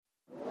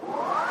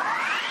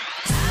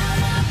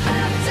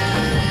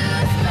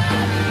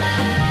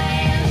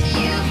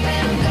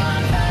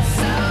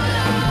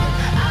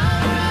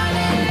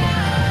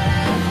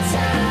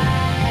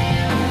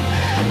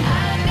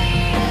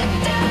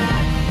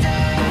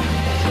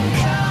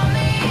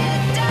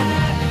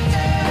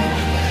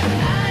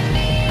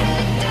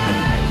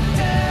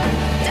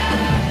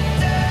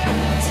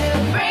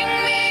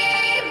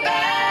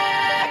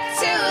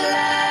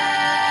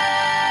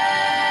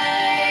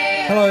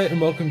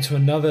welcome to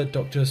another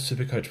Dr.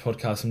 Supercoach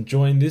podcast. I'm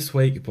joined this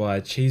week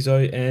by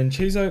Chizo. And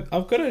Chizo,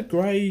 I've got a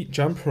grey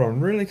jumper on,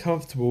 really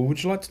comfortable.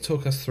 Would you like to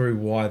talk us through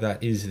why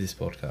that is this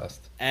podcast?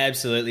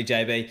 Absolutely,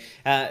 JB.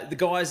 The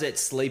guys at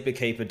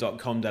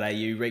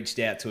sleeperkeeper.com.au reached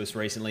out to us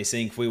recently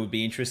seeing if we would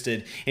be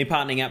interested in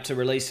partnering up to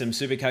release some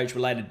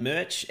Supercoach-related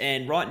merch.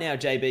 And right now,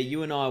 JB,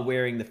 you and I are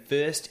wearing the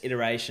first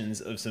iterations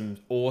of some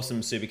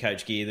awesome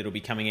Supercoach gear that will be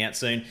coming out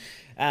soon.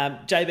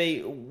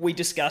 JB, we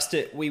discussed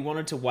it. We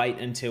wanted to wait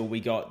until we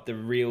got the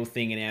real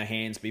thing in our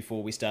hands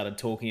before we started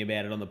talking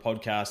about it on the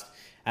podcast.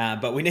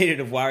 But we needed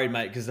to have worried,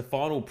 mate, because the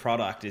final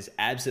product is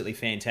absolutely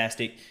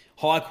fantastic.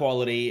 High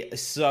quality,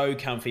 so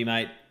comfy,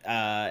 mate.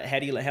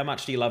 How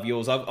much do you love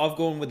yours? I've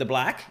gone with the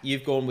black.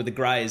 You've gone with the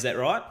grey. Is that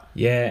right?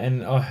 Yeah,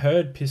 and I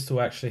heard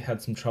Pistol actually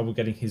had some trouble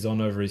getting his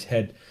on over his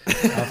head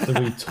after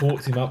we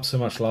talked him up so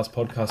much last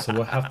podcast. So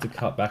we'll have to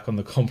cut back on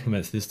the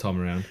compliments this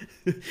time around.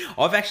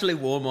 I've actually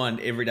worn mine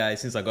every day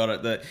since I got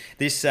it.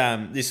 This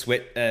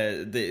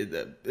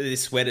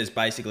sweater is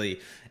basically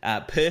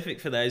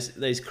perfect for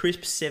those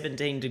crisp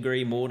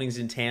 17-degree mornings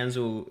in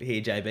Townsville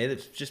here, JB.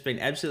 That's just been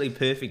absolutely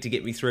perfect to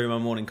get me through my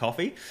morning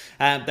coffee.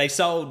 They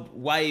sold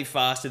way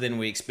faster than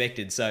we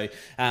expected, so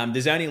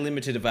there's only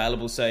limited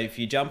available. So if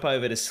you jump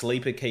over to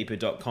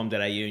sleeperkeeper.com.au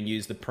and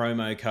use the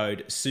promo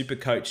code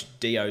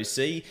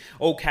SuperCoachDOC,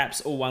 all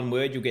caps, all one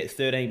word, you'll get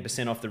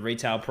 13% off the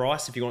retail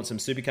price if you want some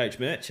Supercoach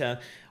merch.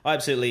 I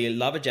absolutely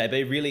love it,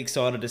 JB. Really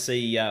excited to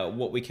see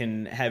what we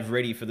can have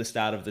ready for the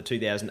start of the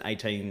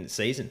 2018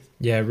 season.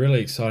 Yeah,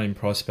 really exciting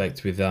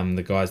prospect with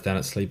the guys down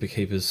at Sleeper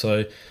Keepers.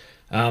 So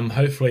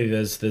hopefully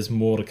there's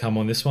more to come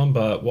on this one.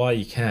 But while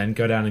you can,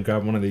 go down and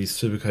grab one of these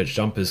Supercoach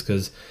jumpers,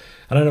 because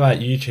I don't know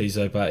about you,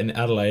 Chizo, but in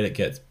Adelaide it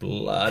gets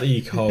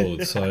bloody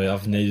cold. So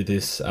I've needed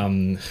this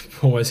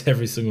almost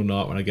every single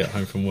night when I get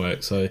home from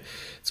work. So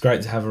it's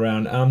great to have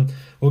around.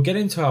 We'll get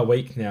into our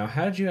week now.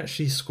 How did you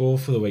actually score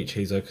for the week,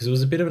 Chizo? Because it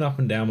was a bit of an up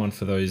and down one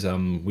for those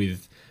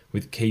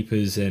with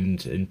keepers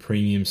and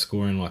premium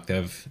scoring, like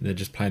they're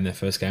just playing their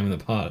first game in the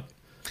park.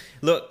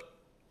 Look,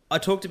 I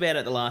talked about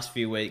it the last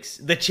few weeks.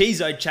 The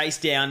Chizo chase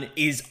down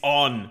is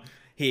on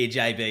here,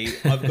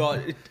 JB. I've got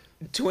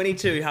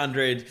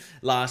 2,200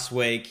 last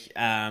week,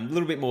 a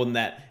little bit more than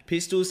that.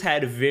 Pistols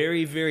had a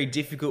very, very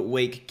difficult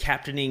week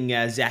captaining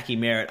Zachy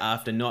Merritt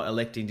after not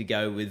electing to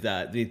go with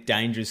the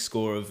dangerous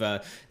score of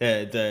the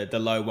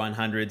low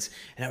 100s.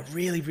 And it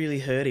really, really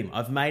hurt him.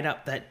 I've made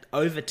up that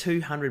over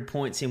 200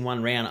 points in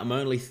one round. I'm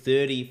only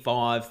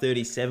 35,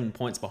 37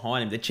 points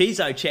behind him. The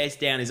Chizo chase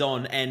down is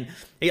on, and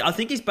I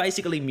think he's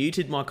basically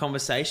muted my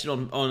conversation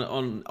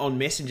on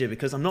Messenger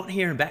because I'm not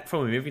hearing back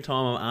from him every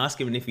time I ask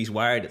him if he's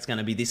worried it's going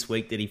to be this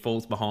week that he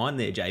falls behind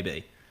there,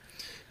 JB.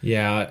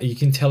 Yeah, you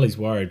can tell he's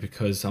worried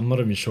because I'm not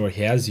even sure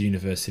he has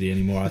university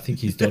anymore. I think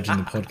he's dodging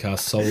the podcast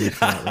solely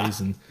for that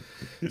reason.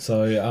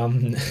 So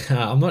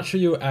I'm not sure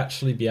you'll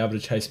actually be able to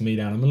chase me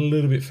down. I'm a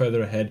little bit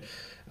further ahead.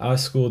 I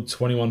scored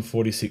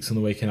 21.46 on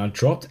the weekend. I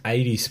dropped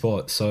 80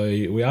 spots, so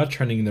we are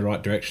trending in the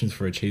right directions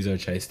for a Chizo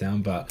chase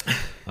down, but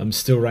I'm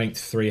still ranked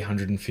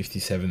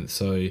 357th,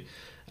 so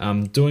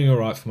I'm doing all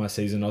right for my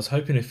season. I was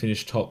hoping to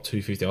finish top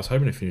 250. I was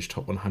hoping to finish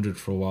top 100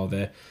 for a while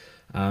there.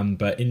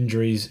 But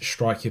injuries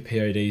strike your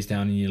PODs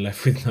down and you're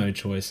left with no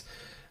choice.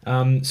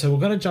 So we're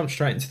going to jump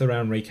straight into the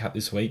round recap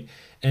this week.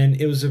 And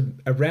it was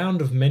a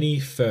round of many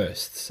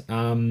firsts.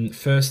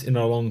 First in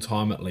a long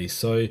time at least.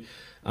 So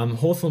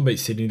Hawthorn beat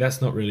Sydney.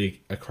 That's not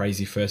really a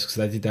crazy first because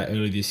they did that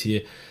early this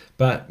year.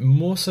 But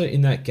more so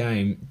in that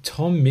game,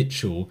 Tom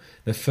Mitchell,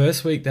 the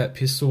first week that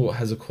Pistol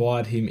has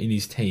acquired him in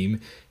his team,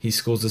 he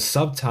scores a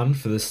sub-ton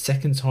for the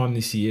second time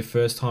this year,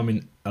 first time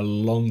in a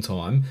long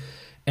time.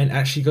 And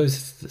actually goes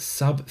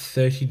sub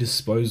 30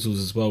 disposals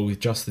as well with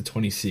just the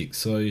 26.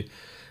 So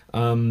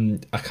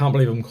I can't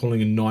believe I'm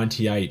calling a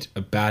 98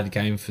 a bad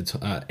game for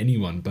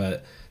anyone.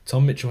 But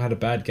Tom Mitchell had a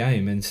bad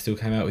game and still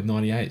came out with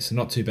 98. So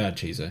not too bad,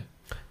 Chizo.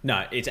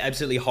 No, it's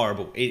absolutely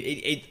horrible.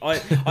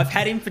 I've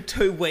had him for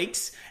 2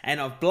 weeks and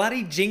I've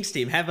bloody jinxed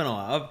him, haven't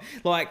I?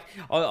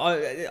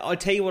 I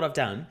tell you what I've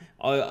done.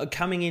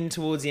 Coming in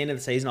towards the end of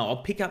the season, I'll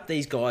pick up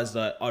these guys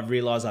that I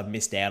realise I've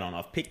missed out on.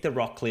 I've picked the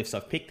Rockcliffs,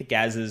 I've picked the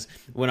Gazzers,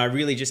 when I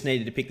really just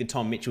needed to pick the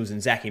Tom Mitchells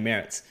and Zachy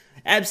Merritts.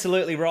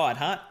 Absolutely right,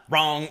 huh?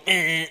 Wrong.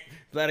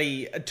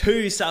 Bloody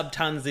 2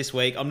 sub-tons this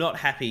week. I'm not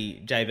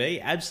happy,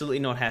 JB. Absolutely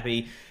not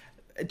happy.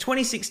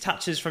 26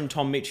 touches from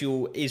Tom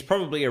Mitchell is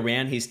probably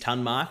around his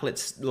ton mark.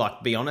 Let's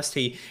be honest.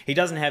 He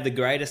doesn't have the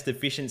greatest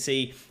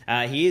efficiency.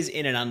 He is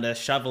in and under,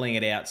 shoveling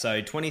it out.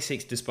 So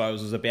 26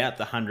 disposals, about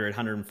the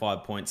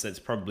 105 points. That's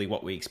probably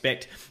what we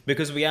expect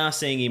because we are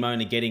seeing him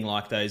only getting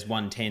like those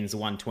 110s,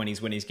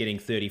 120s when he's getting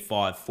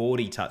 35,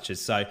 40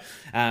 touches. So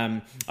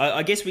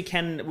I guess we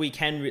can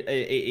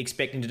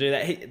expect him to do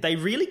that. They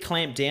really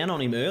clamped down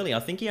on him early. I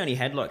think he only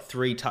had like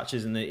 3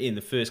 touches in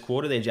the first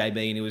quarter there,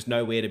 JB, and he was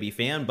nowhere to be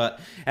found. But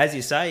as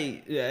you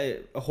say,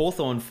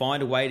 Hawthorn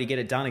find a way to get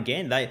it done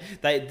again. They're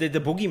the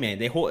boogeyman.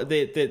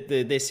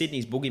 They're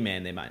Sydney's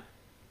boogeyman there, mate.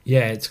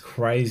 Yeah, it's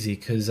crazy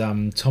because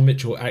Tom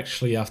Mitchell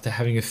actually, after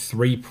having a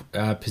 3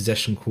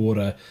 possession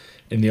quarter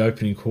in the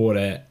opening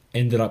quarter,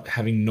 ended up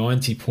having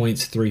 90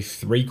 points through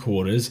 3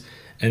 quarters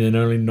and then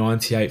only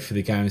 98 for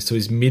the game. So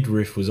his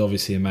mid-riff was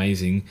obviously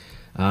amazing.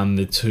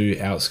 The 2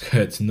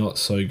 outskirts not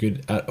so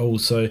good at all.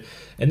 So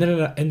and then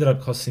it ended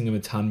up costing him a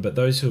ton. But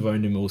those who have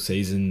owned him all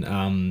season,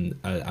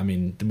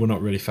 we're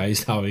not really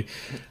phased, are we?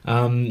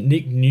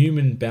 Nick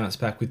Newman bounced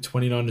back with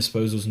 29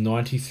 disposals,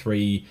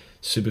 93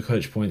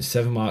 Supercoach points,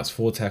 7 marks,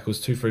 4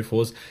 tackles, 2 free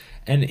falls.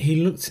 And he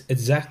looked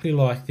exactly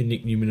like the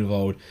Nick Newman of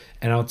old.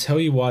 And I'll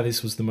tell you why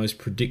this was the most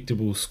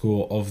predictable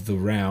score of the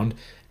round.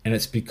 And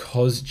it's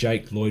because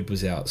Jake Lloyd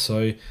was out.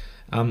 So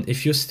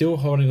if you're still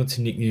holding on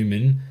to Nick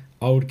Newman,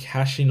 I would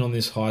cash in on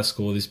this high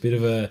score. This bit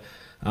of a...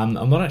 I'm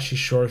not actually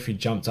sure if he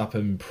jumped up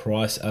in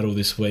price at all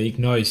this week.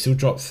 No, he still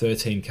dropped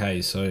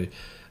 13k. So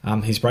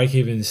his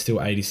break-even is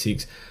still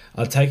 86.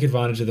 I'd take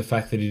advantage of the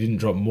fact that he didn't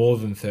drop more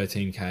than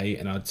 13k,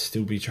 and I'd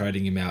still be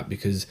trading him out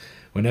because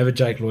whenever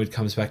Jake Lloyd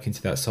comes back into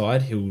that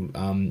side,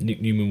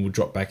 Nick Newman will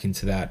drop back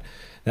into that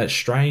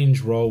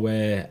strange role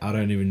where I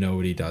don't even know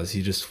what he does.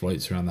 He just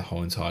floats around the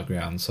whole entire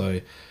ground.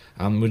 So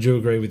would you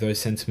agree with those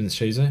sentiments,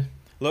 Shizo?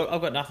 Look,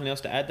 I've got nothing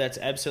else to add. That's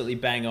absolutely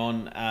bang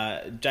on.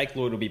 Jake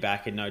Lloyd will be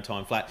back in no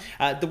time flat.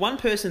 The one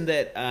person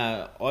that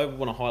I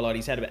want to highlight,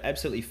 he's had an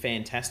absolutely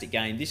fantastic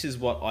game. This is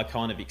what I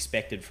kind of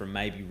expected from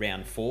maybe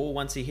round 4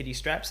 once he hit his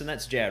straps, and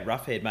that's Jared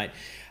Roughhead, mate.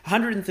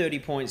 130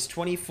 points,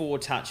 24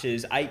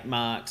 touches, 8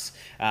 marks,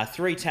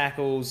 3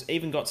 tackles,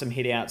 even got some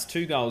hit-outs,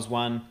 2 goals,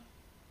 1.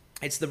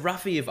 It's the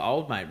Ruffy of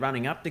old, mate,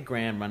 running up the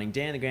ground, running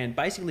down the ground,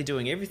 basically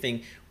doing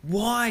everything.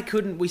 Why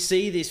couldn't we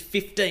see this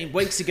 15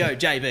 weeks ago,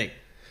 JB?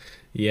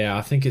 Yeah,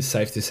 I think it's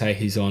safe to say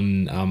he's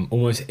on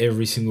almost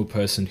every single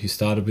person who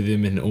started with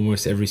him and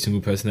almost every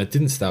single person that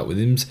didn't start with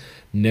him's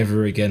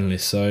never again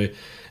list. So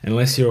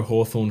unless you're a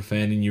Hawthorn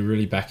fan and you're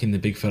really backing the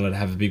big fella to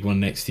have a big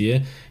one next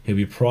year, he'll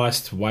be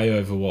priced way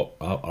over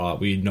what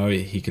we know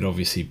he could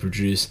obviously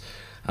produce.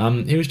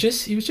 He was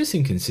just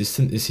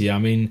inconsistent this year. I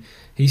mean,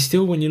 he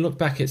still, when you look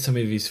back at some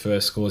of his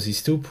first scores, he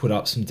still put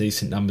up some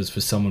decent numbers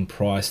for someone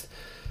priced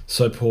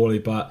so poorly,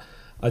 but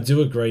I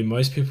do agree.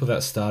 Most people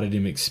that started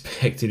him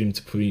expected him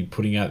to be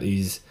putting out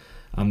these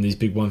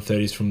big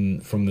 130s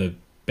from the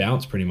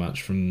bounce, pretty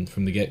much from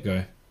the get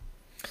go.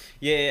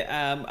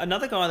 Yeah,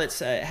 another guy that's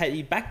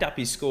he backed up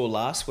his score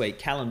last week,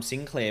 Callum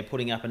Sinclair,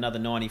 putting up another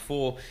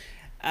 94.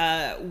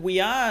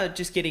 We are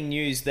just getting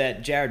news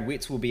that Jared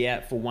Witts will be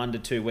out for 1 to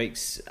 2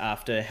 weeks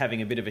after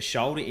having a bit of a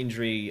shoulder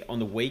injury on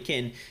the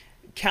weekend.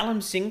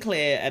 Callum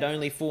Sinclair at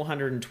only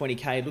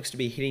 420k looks to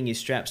be hitting his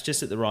straps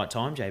just at the right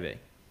time, JB.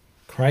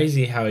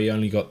 Crazy how he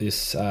only got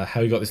this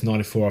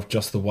 94 off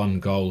just the 1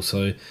 goal.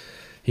 So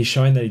he's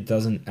showing that he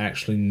doesn't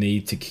actually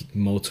need to kick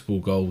multiple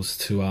goals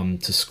to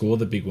score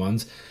the big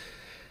ones.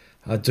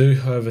 I do,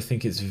 however,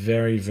 think it's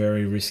very,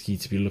 very risky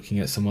to be looking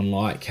at someone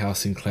like Cal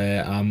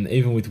Sinclair.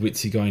 Even with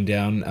Witsy going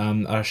down,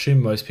 I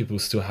assume most people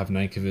still have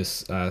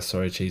Nankervis.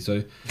 Sorry,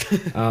 Chizo.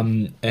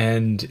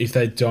 And if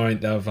they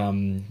don't, they've...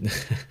 I'm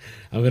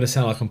going to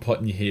sound like I'm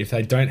potting you here. If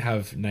they don't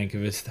have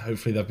Nankervis,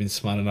 hopefully they've been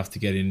smart enough to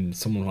get in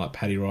someone like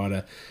Paddy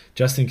Ryder,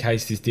 just in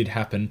case this did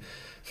happen.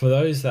 For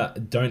those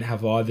that don't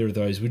have either of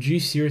those, would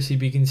you seriously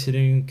be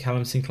considering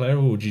Callum Sinclair,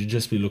 or would you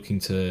just be looking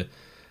to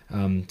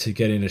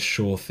get in a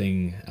sure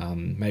thing,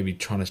 maybe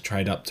trying to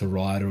trade up to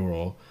Ryder,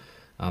 or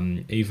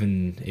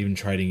even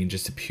trading in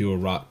just a pure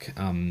ruck,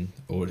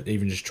 or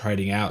even just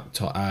trading out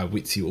to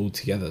Witsy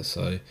altogether.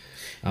 So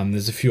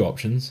there's a few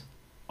options.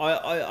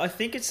 I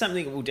think it's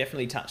something that we'll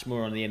definitely touch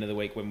more on the end of the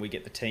week when we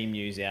get the team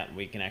news out and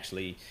we can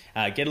actually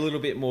get a little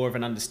bit more of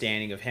an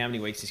understanding of how many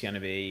weeks it's going to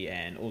be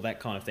and all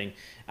that kind of thing.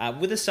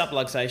 With a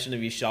subluxation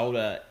of your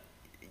shoulder,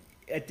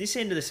 at this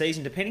end of the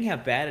season, depending how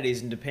bad it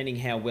is and depending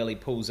how well he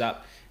pulls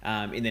up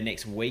in the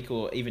next week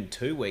or even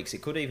 2 weeks,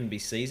 it could even be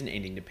season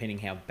ending depending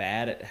how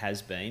bad it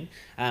has been.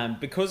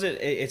 Because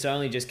it's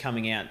only just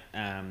coming out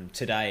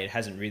today, it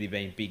hasn't really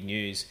been big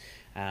news.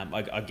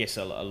 I guess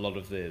a lot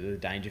of the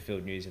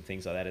Dangerfield news and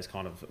things like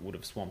that would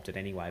have swamped it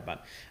anyway.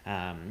 But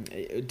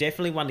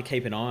definitely one to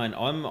keep an eye on.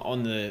 I'm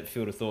on the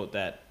field of thought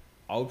that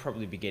I would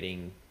probably be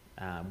getting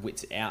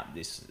Witts out.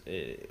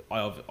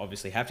 I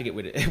obviously have to get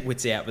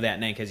Witts out without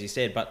Nank, as you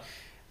said, but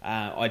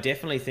I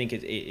definitely think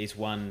it's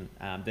one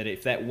that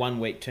if that 1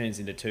 week turns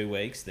into 2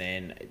 weeks,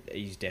 then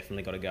he's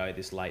definitely got to go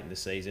this late in the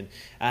season.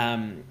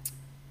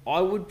 I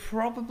would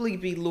probably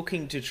be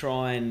looking to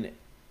try and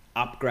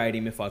upgrade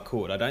him if I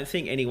could. I don't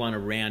think anyone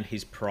around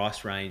his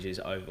price range is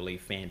overly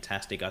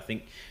fantastic. I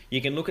think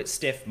you can look at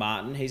Steph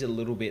Martin. He's a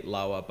little bit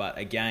lower, but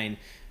again,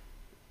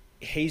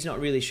 he's not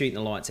really shooting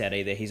the lights out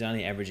either. He's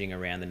only averaging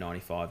around the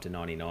 95 to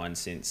 99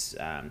 since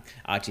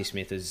Archie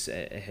Smith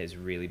has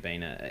really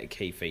been a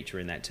key feature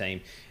in that team.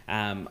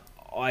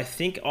 I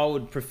think I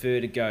would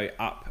prefer to go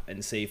up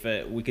and see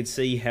if we could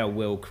see how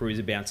well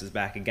Cruiser bounces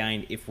back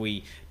again. If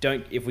we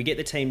get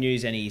the team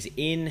news and he's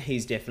in,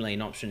 he's definitely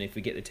an option. If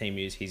we get the team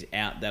news he's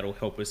out, that'll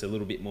help us a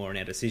little bit more in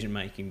our decision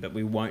making, but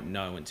we won't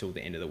know until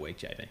the end of the week,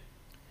 JV.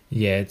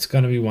 Yeah, it's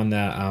going to be one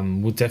that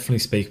we'll definitely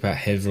speak about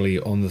heavily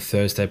on the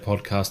Thursday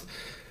podcast.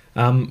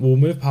 We'll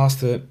move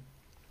past it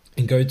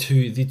and go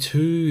to the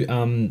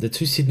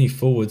two Sydney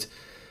forwards.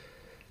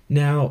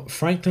 Now,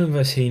 Franklin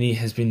versus Heaney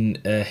has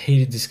been a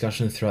heated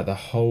discussion throughout the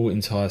whole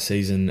entire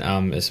season.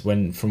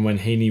 From when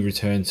Heaney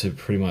returned to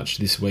pretty much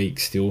this week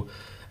still.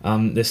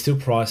 They're still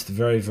priced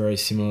very, very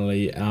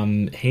similarly.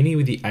 Heaney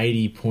with the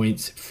 80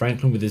 points,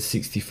 Franklin with the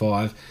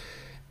 65.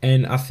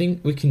 And I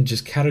think we can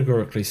just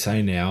categorically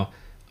say now,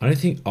 I don't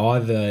think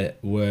either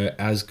were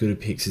as good a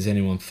picks as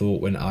anyone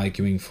thought when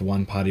arguing for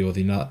one party or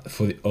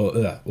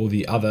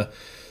the other.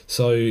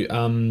 So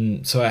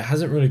it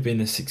hasn't really been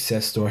a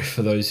success story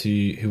for those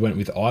who went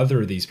with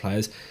either of these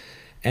players.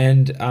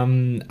 And I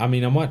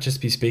might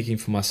just be speaking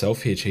for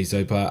myself here,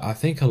 Chizo, but I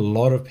think a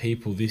lot of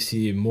people this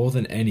year, more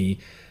than any,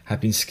 have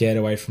been scared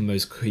away from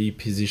those key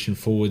position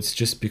forwards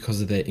just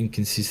because of their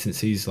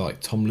inconsistencies,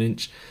 like Tom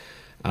Lynch,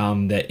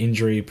 their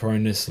injury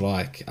proneness,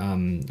 like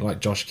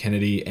Josh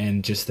Kennedy,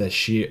 and just their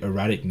sheer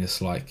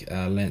erraticness, like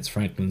Lance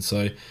Franklin.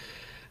 So.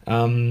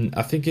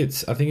 I think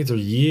it's a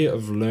year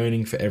of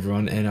learning for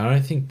everyone, and I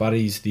don't think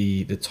Buddy's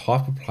the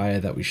type of player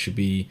that we should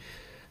be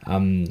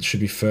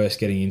first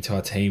getting into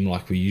our team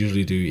like we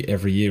usually do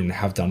every year and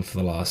have done for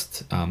the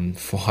last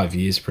 5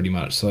 years pretty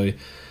much. So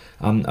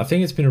I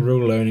think it's been a real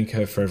learning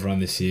curve for everyone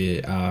this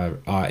year,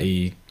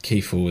 i.e.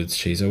 key forwards.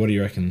 Chizo, what do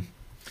you reckon?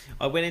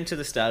 I went into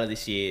the start of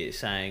this year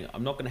saying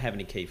I'm not going to have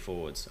any key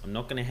forwards. I'm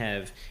not going to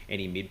have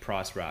any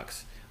mid-price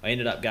rucks. I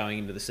ended up going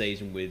into the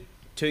season with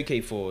 2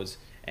 key forwards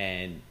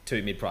and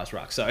 2 mid-price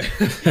rucks. So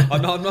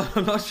I'm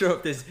not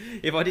sure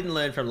if I didn't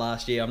learn from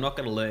last year, I'm not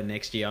going to learn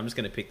next year. I'm just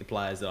going to pick the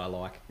players that I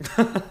like.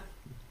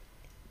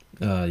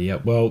 Yeah,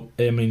 well,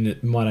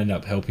 it might end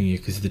up helping you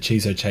because the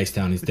Chizo chase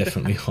down is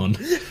definitely on.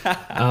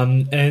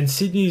 And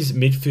Sydney's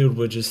midfield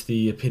were just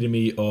the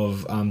epitome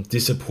of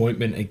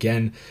disappointment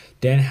again.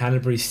 Dan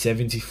Hanbury,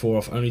 74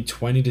 off only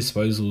 20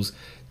 disposals,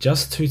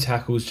 just 2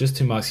 tackles, just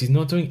 2 marks. He's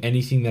not doing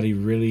anything that he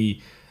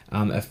really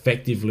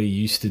effectively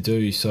used to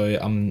do. So,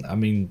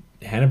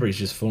 Hanbury's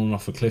just fallen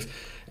off a cliff.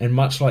 And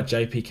much like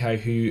JPK,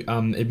 who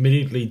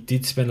admittedly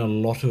did spend a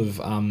lot of,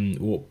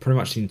 pretty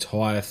much the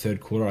entire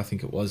third quarter, I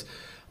think it was,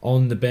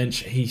 on the bench,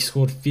 he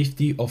scored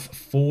 50 off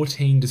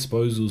 14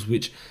 disposals,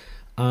 which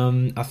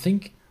I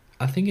think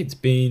it's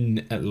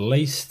been at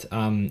least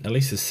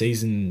a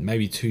season,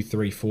 maybe 2,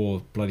 3,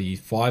 4, bloody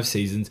 5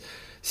 seasons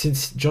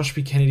since Josh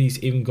B. Kennedy's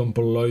even gone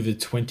below the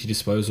 20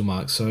 disposal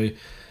mark. So,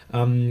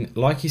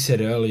 like you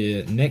said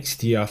earlier,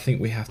 next year I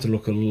think we have to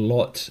look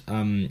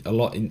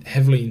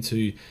heavily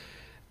into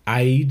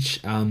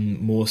age,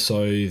 more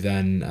so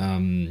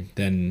than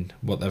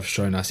what they've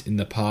shown us in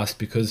the past,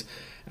 because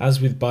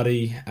as with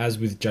Buddy, as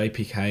with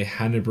JPK,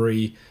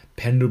 Hanbury,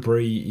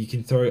 Pendlebury, you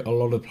can throw a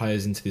lot of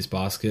players into this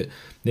basket.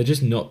 They're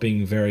just not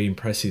being very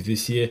impressive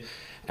this year.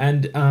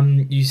 And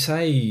you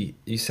say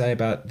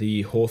about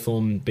the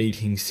Hawthorn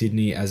beating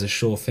Sydney as a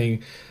sure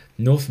thing.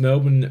 North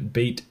Melbourne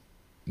beat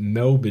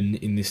Melbourne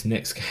in this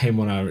next game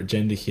on our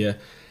agenda here.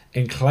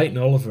 And Clayton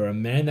Oliver, a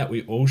man that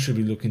we all should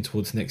be looking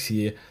towards next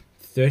year,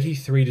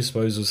 33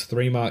 disposals,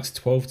 3 marks,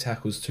 12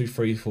 tackles, 2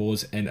 free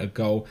falls, and a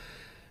goal.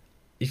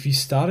 If you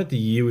started the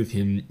year with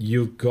him,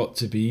 you've got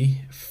to be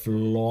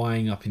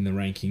flying up in the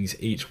rankings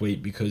each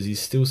week because he's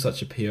still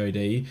such a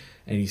POD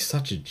and he's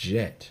such a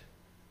jet.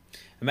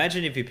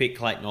 Imagine if you picked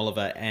Clayton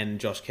Oliver and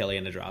Josh Kelly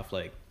in a draft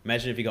league.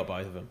 Imagine if you got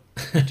both of them.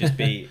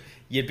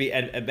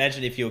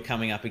 Imagine if you were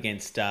coming up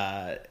against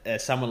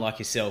someone like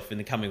yourself in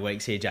the coming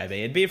weeks here, JB.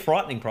 It'd be a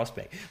frightening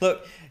prospect.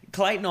 Look,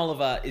 Clayton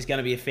Oliver is going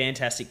to be a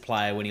fantastic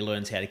player when he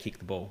learns how to kick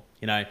the ball.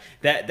 You know,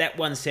 that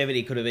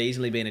 170 could have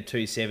easily been a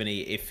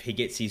 270 if he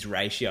gets his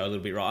ratio a little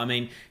bit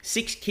right.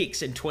 6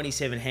 kicks and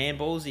 27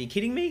 handballs. Are you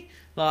kidding me?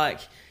 Like,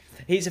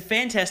 he's a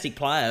fantastic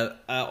player.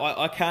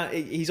 I can't.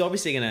 He's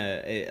obviously going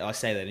to. I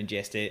say that in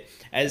jest.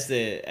 As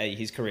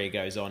his career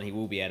goes on, he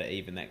will be able to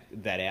even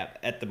that out.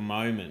 At the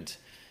moment,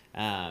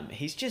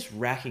 he's just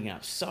racking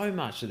up so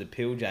much of the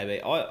pill,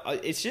 JB.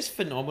 It's just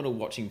phenomenal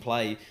watching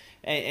play.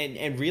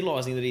 And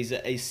realising that he's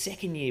a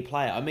second-year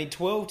player.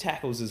 12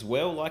 tackles as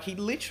well. Like, he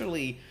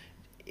literally...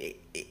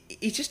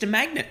 He's just a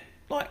magnet.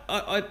 Like,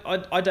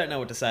 I don't know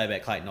what to say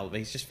about Clayton Oliver.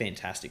 He's just a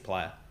fantastic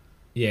player.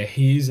 Yeah,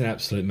 he is an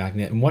absolute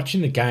magnet. And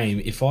watching the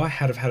game, if I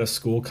had had a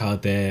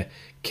scorecard there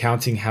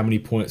counting how many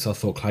points I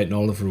thought Clayton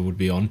Oliver would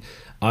be on,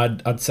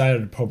 I'd say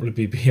it'd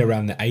probably be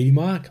around the 80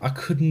 mark. I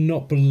could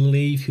not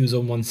believe he was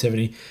on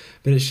 170.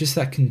 But it's just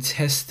that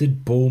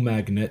contested ball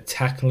magnet,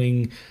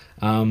 tackling...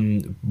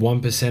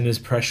 1%ers,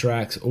 pressure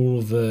acts, all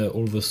of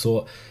the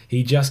sort.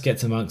 He just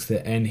gets amongst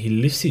it and he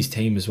lifts his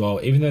team as well.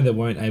 Even though they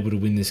weren't able to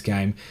win this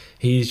game,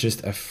 he is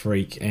just a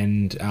freak.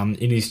 And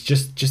in his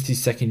just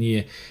his second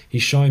year,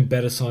 he's showing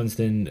better signs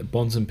than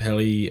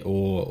Bontempelli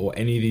or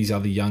any of these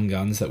other young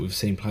guns that we've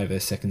seen play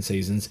their second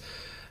seasons.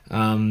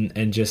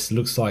 And just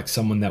looks like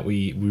someone that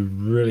we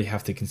really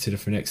have to consider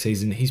for next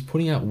season. He's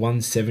putting out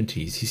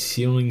 170s. His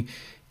ceiling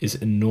is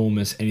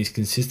enormous, and his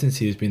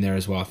consistency has been there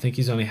as well. I think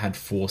he's only had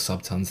 4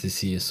 sub-tons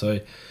this year.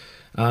 So,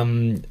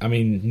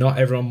 not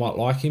everyone might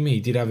like him. He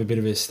did have a bit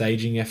of a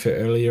staging effort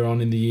earlier on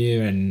in the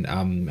year and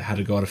had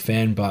a got a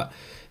fan, but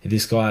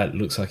this guy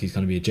looks like he's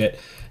going to be a jet.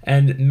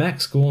 And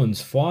Max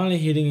Gawn's finally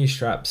hitting his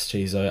straps,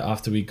 Chizo,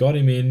 after we got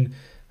him in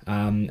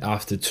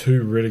after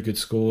 2 really good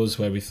scores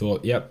where we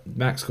thought, yep,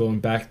 Max going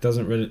back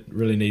doesn't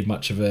really need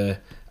much of a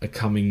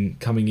coming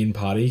in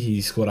party.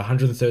 He scored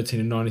 113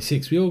 and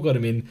 96. We all got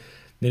him in.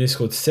 Then he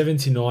scored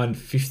 79,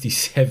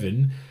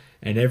 57,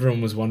 and everyone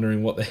was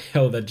wondering what the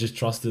hell they'd just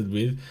trusted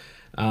with.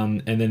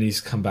 And then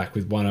he's come back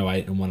with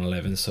 108 and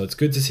 111. So it's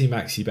good to see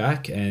Maxi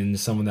back and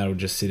someone that will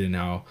just sit in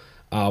our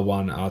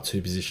R1,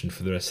 R2 position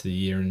for the rest of the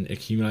year and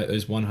accumulate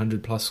those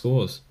 100 plus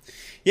scores.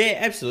 Yeah,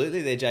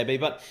 absolutely there, JB.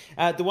 But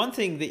the one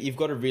thing that you've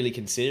got to really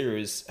consider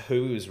is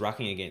who he was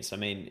rucking against. I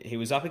mean, he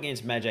was up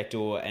against Majak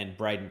Daw and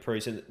Braden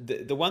Preuss. And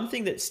the one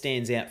thing that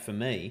stands out for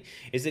me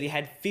is that he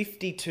had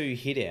 52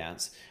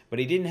 hitouts, but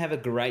he didn't have a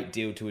great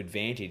deal to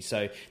advantage.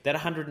 So that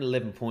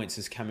 111 points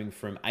is coming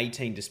from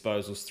 18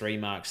 disposals, 3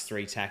 marks,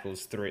 3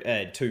 tackles,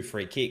 2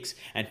 free kicks,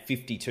 and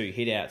 52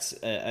 hitouts,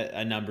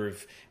 a number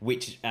of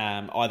which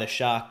either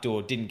sharked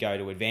or didn't go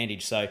to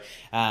advantage. So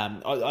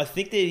I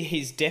think that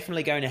he's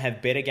definitely going to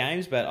have better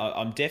games, but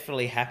I'm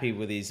definitely happy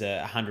with his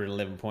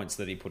 111 points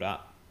that he put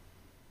up.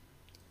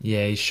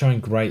 Yeah, he's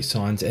showing great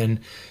signs. And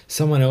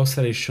someone else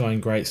that is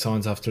showing great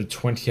signs after a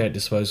 28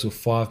 disposal,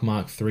 5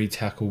 mark, 3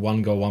 tackle,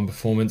 1 goal, 1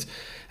 performance.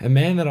 A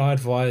man that I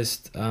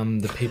advised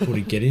the people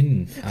to get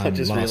in I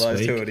just last realised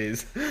week. who it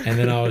is. And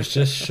then I was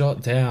just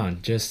shot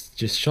down.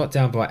 Just shot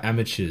down by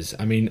amateurs.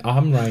 I mean,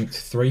 I'm ranked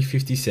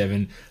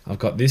 357. I've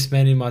got this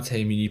man in my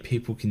team and you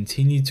people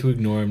continue to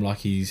ignore him like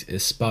he's a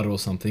spud or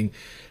something.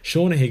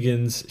 Shaun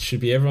Higgins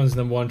should be everyone's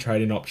number 1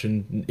 trading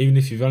option. Even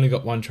if you've only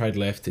got 1 trade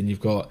left and you've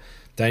got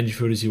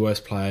Dangerfield as your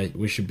worst player,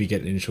 we should be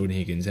getting in Shaun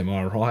Higgins. Am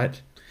I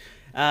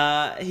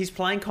right? He's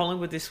playing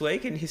Collingwood this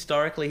week, and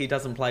historically he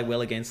doesn't play well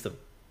against them.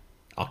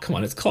 Oh, come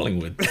on, it's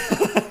Collingwood.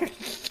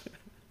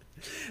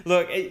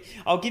 Look,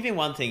 I'll give him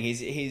one thing.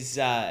 He's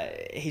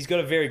got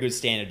a very good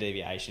standard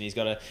deviation. He's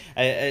got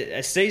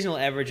a seasonal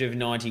average of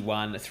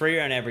 91, a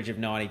 3-round average of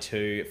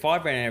 92,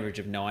 5-round average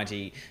of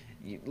 90.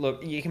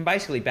 Look, you can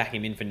basically back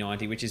him in for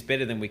 90, which is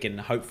better than we can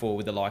hope for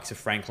with the likes of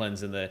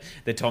Franklin's and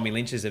the Tommy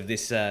Lynch's of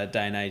this day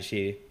and age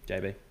here,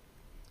 JB.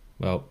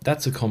 Well,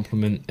 that's a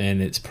compliment,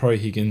 and it's pro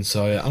Higgins,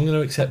 so I'm going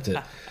to accept it.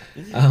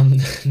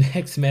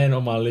 Next man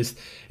on my list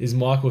is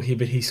Michael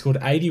Hibbert. He scored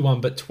 81,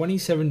 but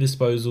 27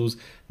 disposals,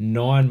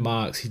 9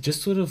 marks. He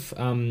just sort of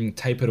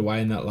tapered away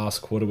in that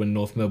last quarter when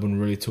North Melbourne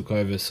really took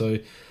over. So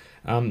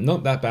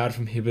not that bad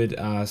from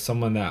Hibbert.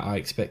 Someone that I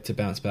expect to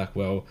bounce back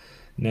well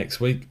next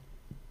week.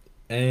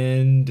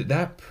 And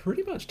that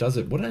pretty much does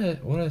it. What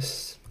a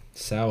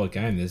sour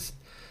game.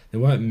 There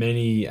weren't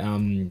many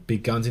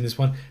big guns in this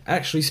one.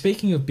 Actually,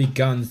 speaking of big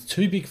guns,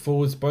 2 big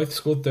forwards, both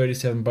scored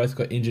 37, both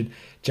got injured.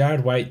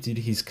 Jared Waite did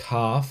his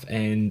calf,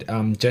 and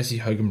Jesse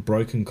Hogan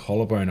broken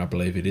collarbone, I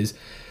believe it is.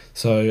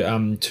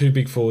 So 2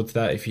 big forwards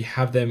that if you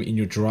have them in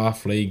your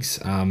draft leagues,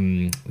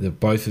 they're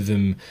both of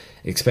them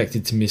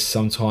expected to miss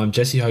some time.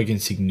 Jesse Hogan,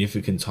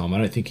 significant time. I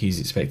don't think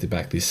he's expected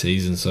back this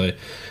season. So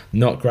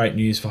not great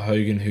news for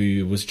Hogan,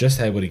 who was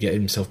just able to get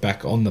himself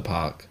back on the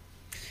park.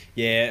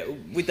 Yeah,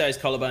 with those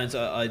collarbones,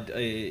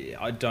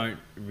 I don't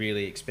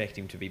really expect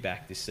him to be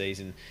back this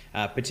season,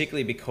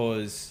 particularly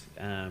because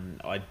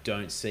I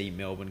don't see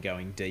Melbourne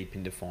going deep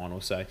into final.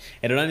 So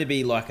it'll only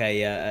be like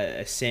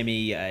a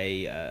semi,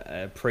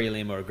 a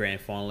prelim or a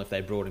grand final if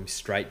they brought him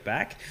straight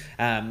back.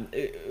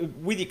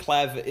 With your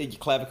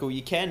clavicle,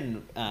 you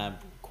can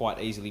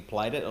quite easily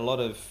plate it. A lot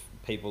of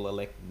people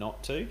elect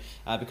not to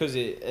because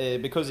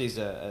he's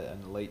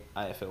an elite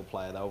AFL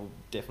player. They'll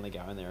definitely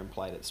go in there and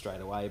plate it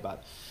straight away,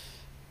 but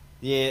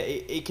yeah,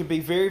 it can be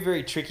very,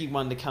 very tricky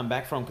one to come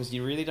back from because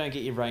you really don't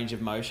get your range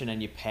of motion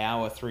and your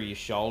power through your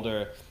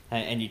shoulder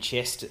and your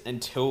chest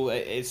until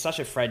it's such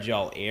a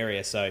fragile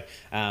area. So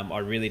I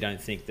really don't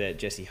think that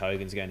Jesse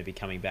Hogan's going to be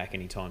coming back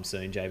anytime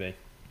soon, JB.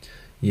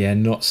 Yeah,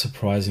 not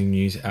surprising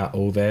news at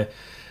all there.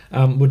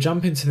 We'll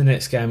jump into the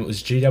next game. It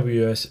was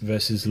GWS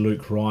versus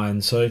Luke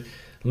Ryan. So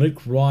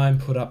Luke Ryan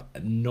put up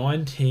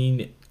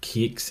 19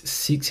 kicks,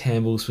 6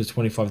 handballs for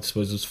 25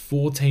 disposals,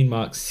 14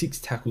 marks, 6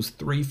 tackles,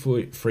 3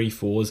 free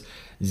fours,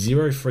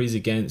 0 frees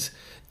against.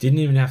 Didn't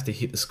even have to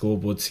hit the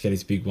scoreboard to get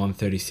his big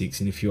 136.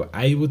 And if you were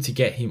able to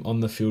get him on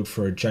the field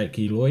for a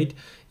Jakey Lloyd,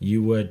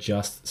 you were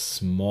just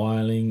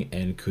smiling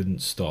and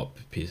couldn't stop.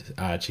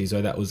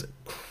 Chizo, that was a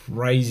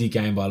crazy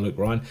game by Luke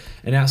Ryan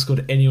and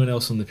outscored anyone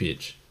else on the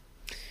pitch.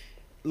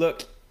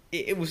 Look,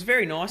 it was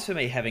very nice for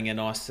me having a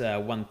nice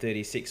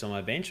 136 on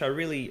my bench. I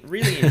really,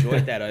 really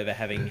enjoyed that over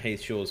having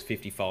Heath Shaw's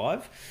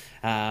 55.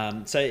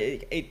 So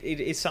it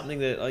is something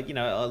that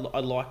I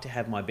like to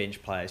have my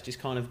bench players just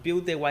kind of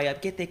build their way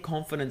up, get their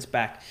confidence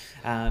back.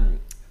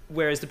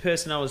 Whereas the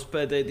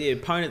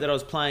opponent that I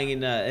was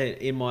playing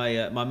in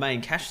my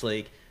main cash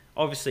league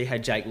obviously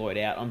had Jake Lloyd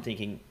out. I'm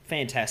thinking,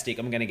 fantastic,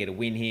 I'm going to get a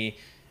win here.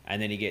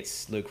 And then he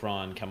gets Luke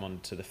Ryan come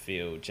onto the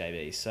field,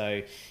 JB.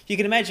 So you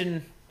can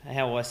imagine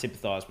how I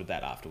sympathised with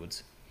that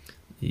afterwards.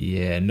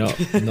 Yeah, not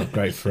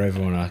great for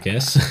everyone, I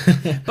guess.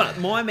 But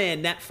my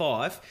man, Nat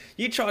Fife,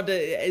 you tried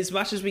to, as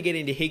much as we get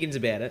into Higgins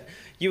about it,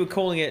 you were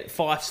calling it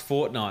Fife's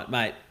fortnight,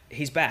 mate.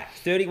 He's back.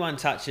 31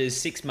 touches,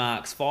 6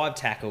 marks, 5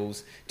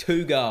 tackles,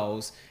 2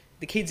 goals.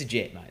 the kid's a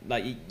jet, mate.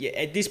 Like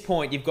at this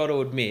point, you've got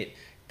to admit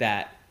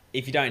that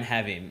if you don't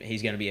have him,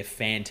 he's going to be a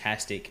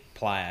fantastic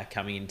player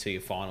coming into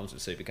your finals of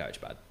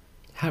Supercoach, bud.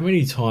 How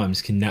many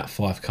times can Nat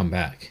Fyfe come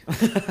back?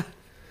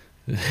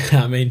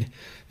 I mean,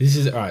 this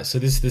is all right. So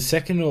this is the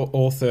second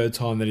or third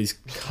time that he's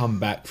come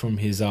back from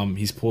his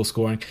poor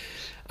scoring.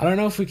 I don't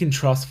know if we can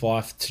trust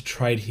Fyfe to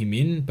trade him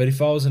in, but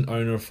if I was an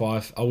owner of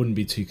Fyfe, I wouldn't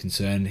be too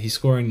concerned. He's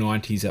scoring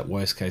 90s at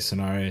worst case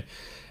scenario,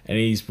 and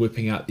he's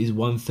whipping out his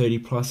 130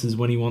 pluses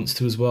when he wants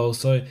to as well.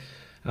 So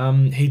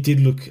he did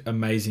look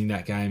amazing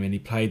that game, and he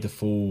played the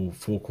full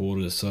 4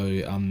 quarters. So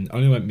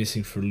only went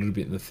missing for a little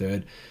bit in the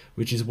third,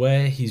 which is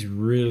where he's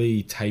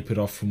really tapered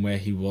off from where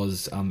he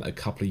was a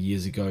couple of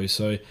years ago.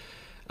 So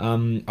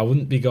I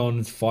wouldn't be going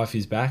with Fyfe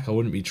is back. I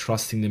wouldn't be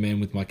trusting the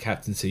man with my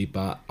captaincy,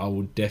 but I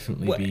would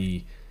definitely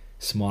be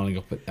smiling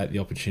up at the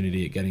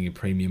opportunity at getting a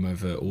premium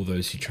over all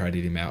those who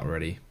traded him out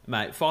already.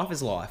 Mate, Fyfe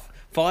is life.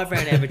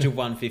 5-round average of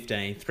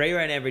 115,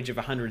 3-round average of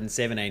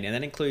 117, and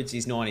that includes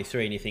his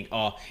 93, and you think,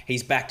 oh,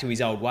 he's back to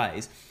his old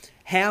ways.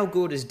 How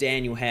good has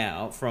Daniel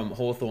Howe from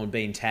Hawthorn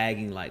been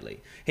tagging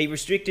lately? He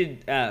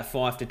restricted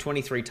Fyfe to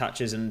 23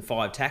 touches and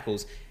 5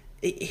 tackles.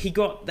 He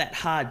got that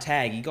hard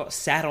tag. He got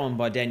sat on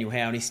by Daniel Howe,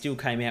 and he still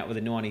came out with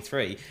a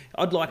 93.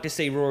 I'd like to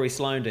see Rory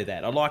Sloane do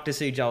that. I'd like to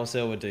see Joel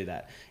Selwood do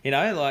that. You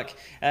know, like,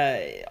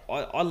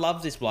 I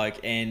love this bloke,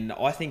 and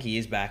I think he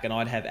is back, and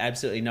I'd have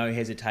absolutely no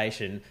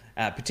hesitation,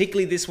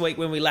 particularly this week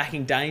when we're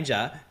lacking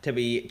danger, to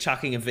be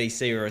chucking a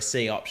VC or a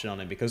C option on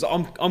him, because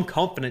I'm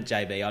confident,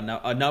 JB.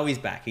 I know he's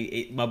back.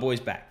 My boy's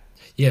back.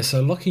 Yeah,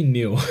 so Lachie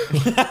Neale...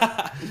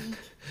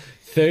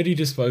 30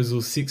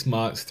 disposals, 6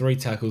 marks, 3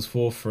 tackles,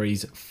 4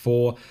 frees,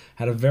 4.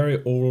 Had a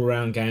very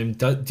all-around game.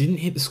 Didn't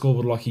hit the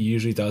scoreboard like he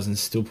usually does and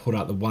still put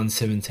out the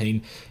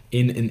 117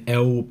 in an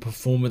L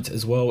performance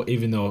as well,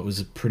 even though it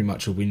was pretty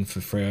much a win for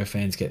Freo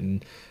fans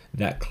getting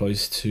that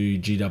close to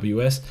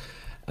GWS.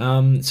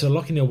 So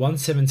Lachie Neale,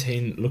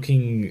 117,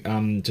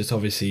 looking just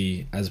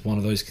obviously as one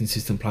of those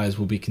consistent players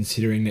we'll be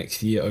considering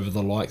next year over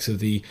the likes of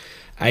the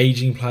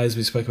ageing players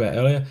we spoke about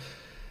earlier.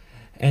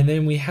 And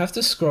then we have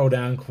to scroll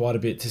down quite a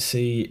bit to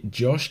see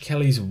Josh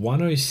Kelly's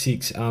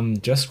 106,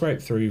 just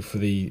scraped through for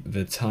the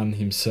ton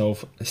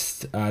himself,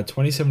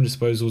 27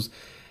 disposals.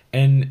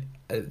 And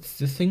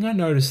the thing I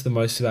noticed the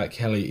most about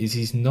Kelly is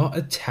he's not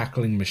a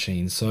tackling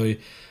machine. So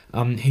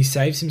he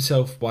saves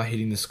himself by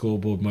hitting the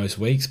scoreboard most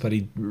weeks, but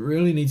he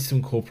really needs to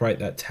incorporate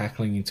that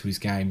tackling into his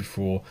game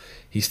before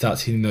he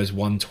starts hitting those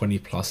 120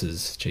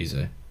 pluses,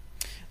 Chizo.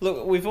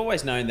 Look, we've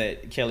always known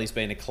that Kelly's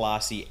been a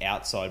classy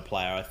outside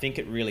player. I think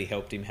it really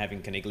helped him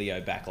having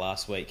Coniglio back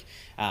last week.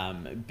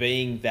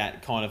 Being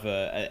that kind of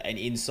an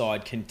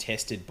inside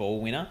contested ball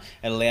winner,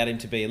 it allowed him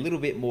to be a little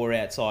bit more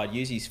outside,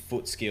 use his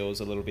foot skills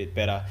a little bit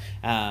better.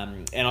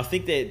 And I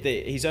think that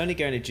he's only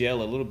going to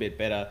gel a little bit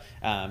better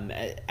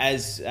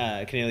as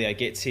Coniglio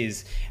gets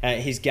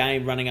his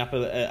game running up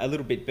a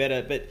little bit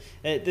better. But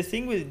the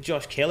thing with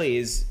Josh Kelly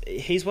is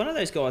he's one of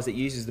those guys that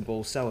uses the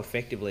ball so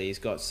effectively. He's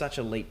got such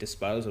elite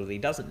disposal that he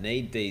doesn't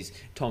need these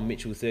Tom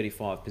Mitchell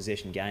 35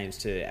 possession games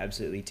to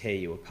absolutely tear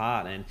you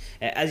apart. And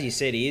as you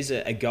said, he is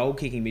a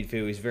goal-kicking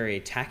midfielder. He's very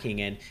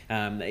attacking,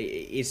 and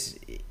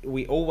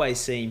we always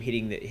see him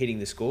hitting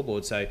the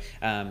scoreboard. So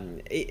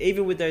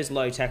even with those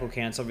low tackle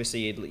counts, obviously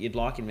you'd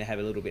like him to have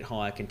a little bit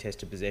higher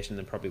contested possession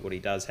than probably what he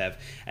does have,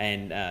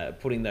 and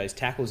putting those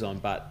tackles on.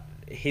 But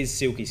his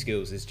silky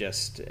skills is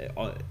just,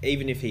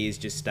 even if he is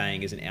just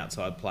staying as an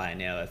outside player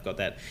now, they've got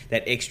that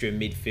extra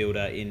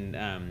midfielder in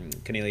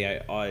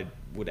Coniglio. I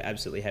would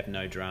absolutely have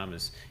no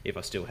dramas if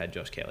I still had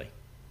Josh Kelly.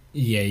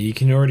 Yeah, you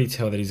can already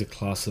tell that he's a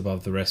class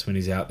above the rest when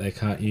he's out there,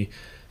 can't you?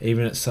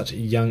 Even at such a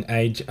young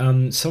age.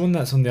 Someone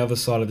that's on the other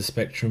side of the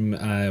spectrum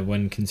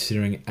when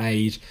considering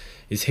age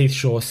is Heath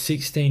Shaw.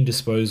 16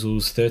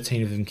 disposals,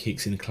 13 of them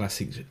kicks in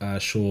classic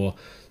Shaw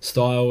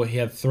style. He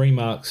had 3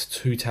 marks,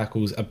 2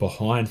 tackles, a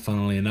behind,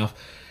 funnily enough.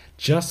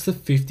 Just the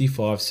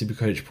 55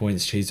 Supercoach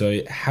points,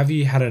 Chizo. Have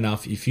you had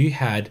enough? If you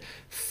had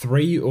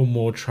 3 or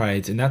more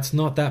trades, and that's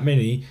not that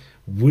many,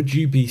 would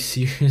you be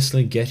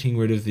seriously getting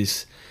rid of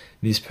this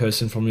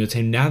person from your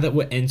team? Now that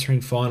we're entering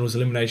finals,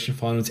 elimination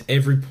finals,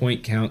 every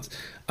point counts.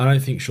 I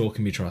don't think Shaw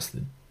can be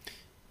trusted.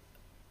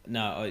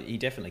 No, he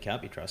definitely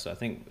can't be trusted. I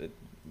think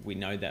we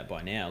know that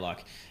by now.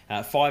 Like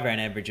 5-round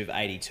average of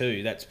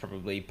 82, that's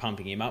probably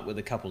pumping him up with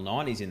a couple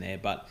 90s in there,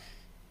 but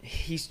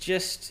he's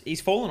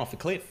fallen off a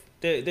cliff.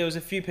 There was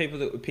a few people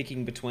that were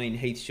picking between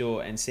Heath Shaw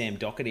and Sam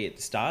Doherty at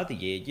the start of the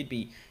year. You'd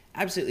be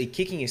absolutely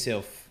kicking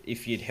yourself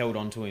if you'd held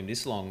on to him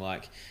this long.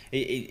 Like it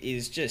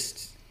is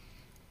just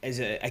as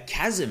a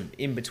chasm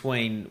in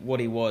between what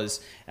he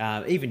was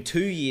even 2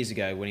 years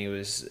ago when he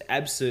was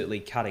absolutely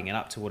cutting it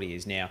up to what he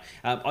is now.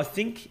 I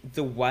think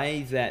the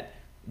way that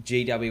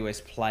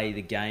GWS play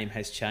the game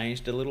has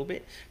changed a little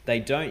bit. They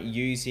don't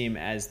use him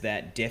as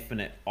that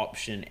definite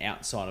option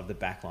outside of the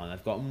backline.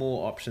 They've got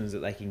more options that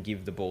they can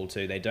give the ball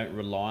to. They don't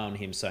rely on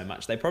him so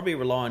much. They probably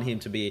rely on him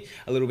to be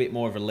a little bit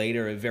more of a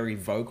leader, very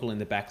vocal in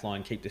the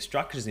backline, keep the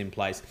structures in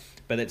place.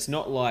 But it's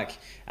not like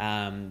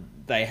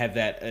they have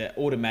that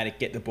automatic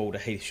get the ball to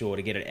Heath Shaw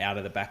to get it out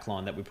of the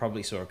backline that we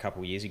probably saw a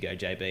couple of years ago,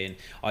 JB. And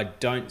I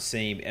don't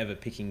see him ever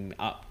picking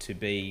up to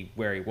be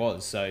where he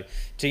was. So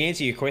to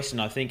answer your question,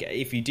 I think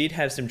if you did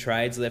have some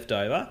trades left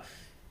over,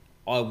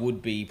 I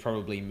would be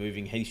probably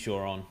moving Heath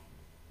Shaw on.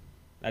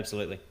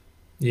 Absolutely.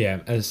 Yeah,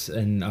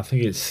 and I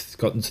think it's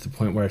gotten to the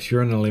point where if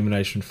you're in an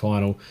elimination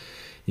final,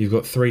 you've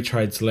got 3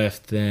 trades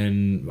left,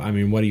 then, I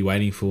mean, what are you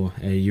waiting for?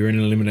 You're in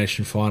an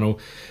elimination final.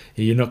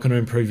 You're not going to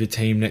improve your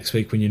team next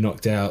week when you're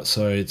knocked out,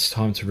 so it's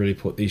time to really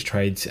put these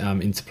trades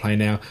into play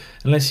now,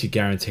 unless you're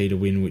guaranteed a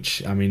win,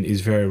 which, I mean,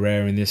 is very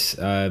rare in this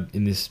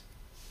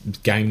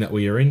game that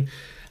we are in.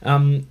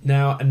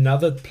 Now,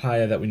 another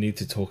player that we need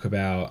to talk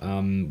about,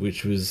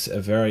 which was a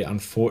very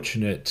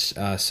unfortunate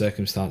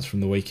circumstance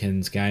from the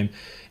weekend's game,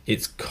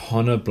 it's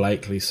Connor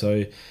Blakely.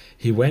 So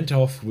he went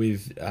off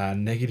with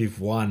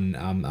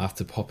 -1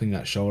 after popping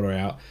that shoulder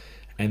out,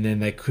 and then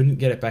they couldn't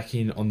get it back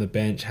in on the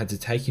bench, had to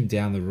take him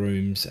down the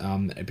rooms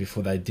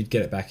before they did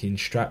get it back in,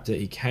 strapped it.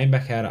 He came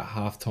back out at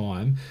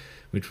half-time,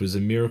 which was a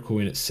miracle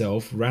in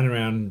itself, ran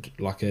around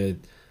like a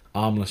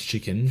armless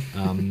chicken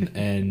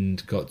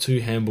and got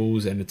 2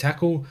 handballs and a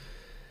tackle,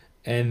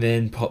 and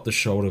then popped the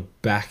shoulder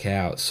back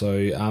out. So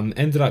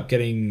ended up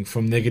getting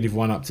from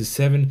 -1 up to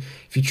 7.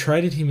 If you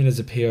traded him in as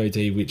a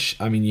POD, which,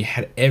 I mean, you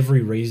had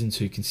every reason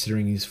to,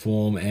 considering his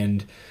form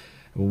and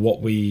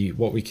what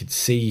we could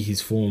see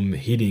his form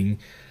hitting,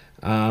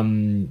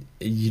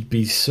 you'd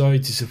be so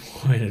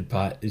disappointed.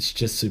 But it's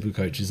just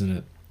Supercoach, isn't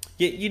it?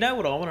 Yeah, you know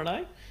what I want to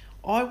know?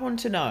 I want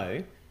to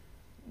know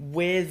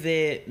where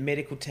their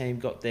medical team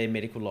got their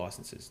medical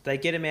licenses. They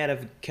get them out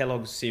of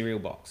Kellogg's cereal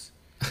box.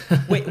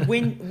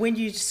 when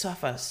you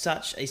suffer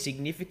such a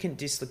significant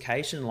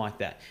dislocation like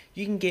that,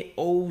 you can get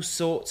all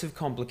sorts of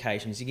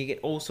complications. You can get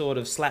all sorts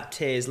of slap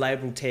tears,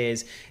 labral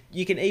tears.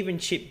 You can even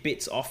chip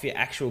bits off your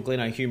actual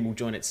glenohumeral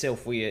joint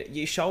itself. Where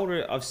your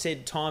shoulder, I've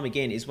said time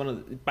again, is one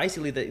of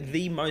basically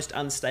the most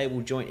unstable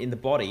joint in the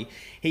body.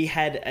 He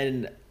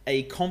had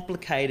a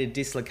complicated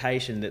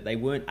dislocation that they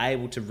weren't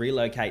able to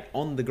relocate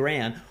on the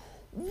ground.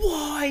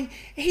 Why?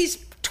 He's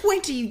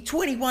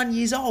 21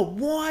 years old.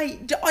 Why?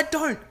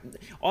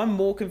 I'm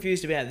more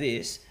confused about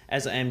this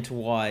as I am to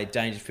why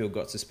Dangerfield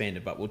got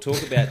suspended, but we'll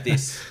talk about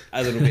this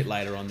a little bit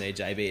later on there,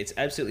 JB. It's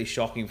absolutely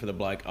shocking for the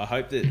bloke. I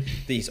hope that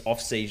these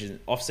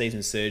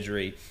off-season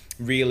surgery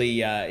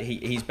really,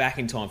 he's back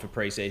in time for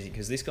pre-season,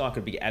 because this guy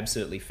could be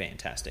absolutely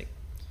fantastic.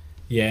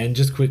 Yeah, and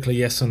just quickly,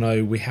 yes or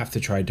no, we have to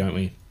trade, don't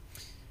we?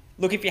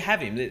 Look, if you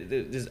have him,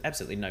 there's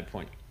absolutely no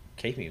point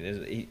keeping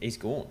him. He's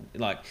gone.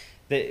 Like,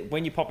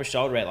 when you pop a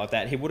shoulder out like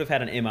that, he would have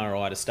had an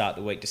MRI to start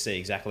the week to see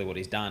exactly what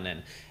he's done.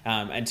 And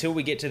until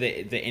we get to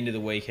the end of the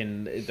week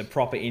and the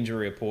proper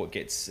injury report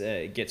gets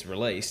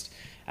released,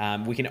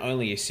 we can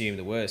only assume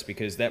the worst,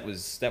 because that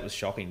was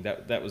shocking.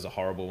 That was a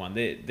horrible one.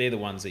 They're the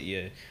ones that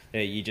you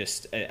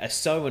just are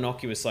so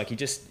innocuous. Like, you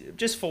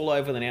just fall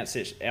over with an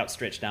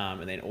outstretched arm,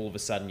 and then all of a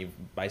sudden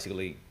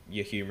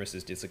your humerus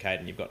is dislocated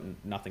and you've got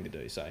nothing to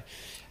do. So,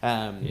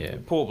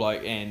 poor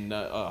bloke, and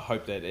I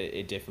hope that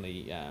it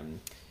definitely.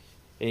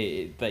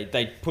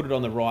 They put it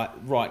on the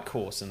right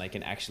course, and they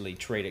can actually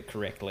treat it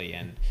correctly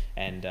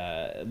and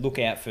look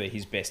out for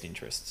his best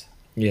interests.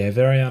 Yeah,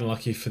 very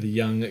unlucky for the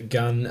young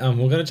gun.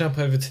 We're going to jump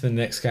over to the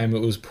next game. It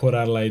was Port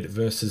Adelaide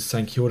versus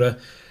St Kilda,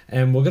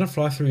 and we're going to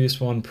fly through this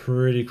one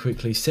pretty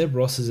quickly. Seb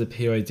Ross is a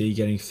POD,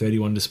 getting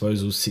 31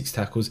 disposals, 6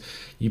 tackles.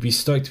 You'd be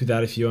stoked with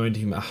that if you owned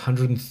him.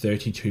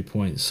 132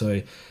 points.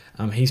 So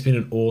he's been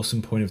an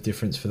awesome point of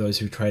difference for those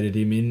who traded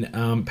him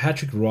in.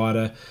 Patrick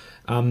Ryder.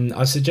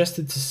 I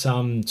suggested to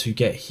some to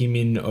get him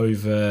in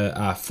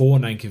over for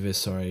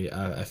Nankervis,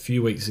 a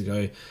few weeks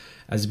ago,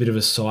 as a bit of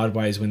a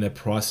sideways when their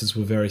prices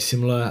were very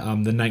similar.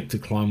 The Nank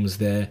decline was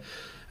there.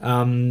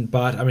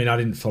 But, I mean, I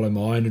didn't follow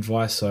my own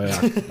advice, so,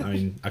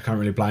 I can't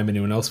really blame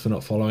anyone else for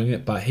not following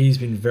it. But he's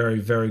been very,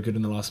 very good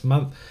in the last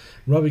month.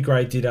 Robbie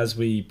Gray did as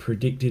we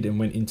predicted and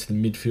went into the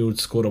midfield,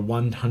 scored a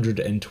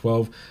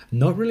 112.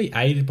 Not really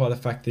aided by the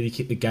fact that he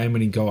kicked the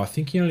game-winning goal. I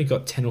think he only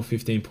got 10 or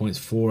 15 points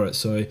for it,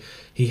 so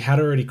he had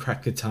already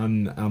cracked a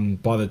ton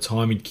by the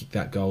time he'd kicked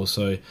that goal.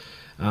 So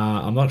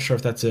I'm not sure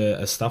if that's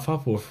a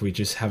stuff-up or if we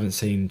just haven't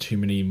seen too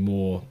many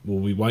more, well,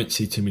 we won't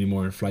see too many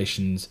more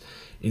inflations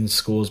in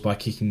scores by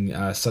kicking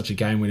such a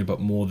game winner, but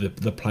more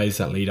the plays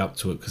that lead up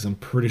to it, because I'm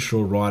pretty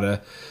sure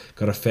Ryder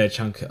got a fair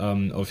chunk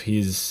of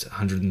his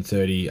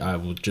 130,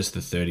 just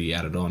the 30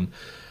 added on,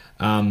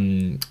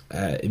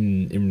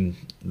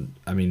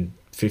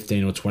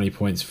 15 or 20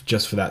 points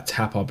just for that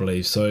tap, I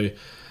believe. So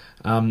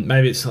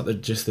maybe it's not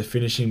just the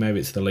finishing, maybe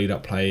it's the lead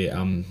up play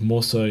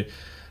more so.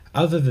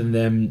 Other than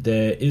them,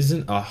 there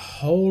isn't a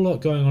whole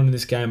lot going on in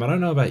this game. I don't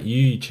know about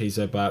you,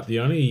 Chizo, but the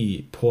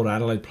only Port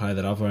Adelaide player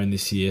that I've owned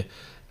this year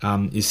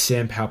is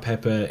Sam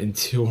Powell-Pepper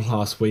until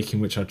last week, in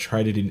which I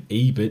traded in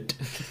Ebert.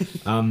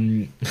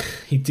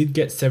 He did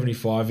get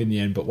 75 in the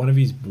end, but one of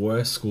his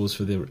worst scores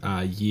for the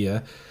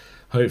year.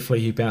 Hopefully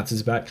he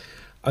bounces back.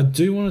 I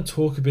do want to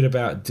talk a bit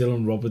about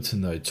Dylan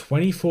Robertson, though.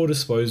 24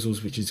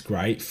 disposals, which is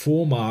great.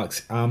 4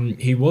 marks.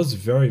 He was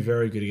very,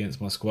 very good against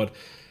my squad,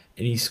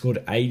 and he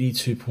scored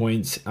 82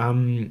 points.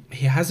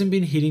 He hasn't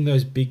been hitting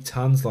those big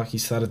tons like he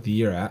started the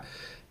year at.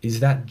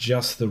 Is that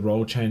just the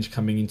role change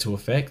coming into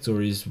effect,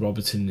 or is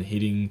Robertson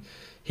hitting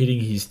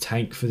his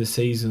tank for the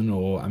season?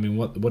 Or, I mean,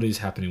 what is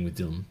happening with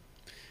Dylan?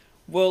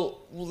 Well,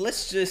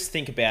 let's just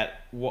think about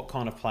what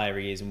kind of player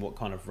he is and what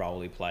kind of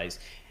role he plays.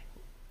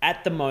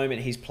 At the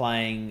moment, he's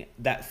playing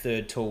that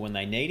third tool when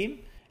they need him,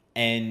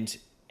 and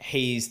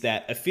he's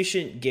that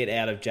efficient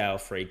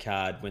get-out-of-jail-free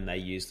card when they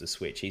use the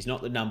switch. He's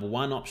not the number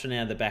one option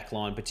out of the back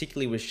line,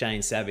 particularly with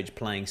Shane Savage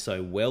playing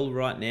so well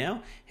right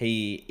now.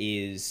 He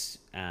is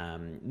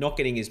not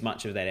getting as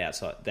much of that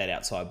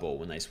outside ball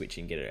when they switch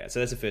and get it out. So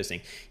that's the first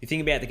thing. You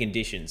think about the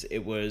conditions. It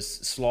was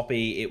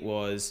sloppy. It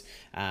was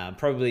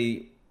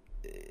probably...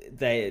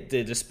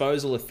 the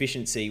disposal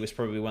efficiency was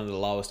probably one of the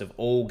lowest of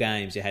all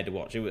games you had to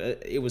watch.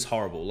 It was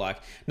horrible. Like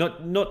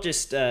not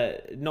just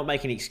not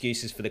making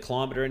excuses for the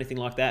climate or anything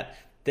like that.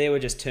 There were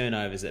just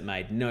turnovers that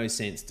made no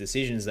sense,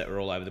 decisions that were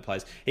all over the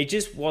place. It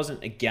just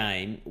wasn't a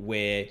game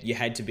where you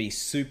had to be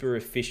super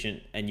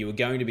efficient, and you were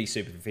going to be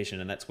super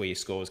efficient, and that's where your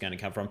score was going to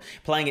come from.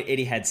 Playing at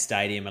Etihad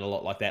Stadium and a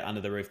lot like that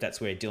under the roof,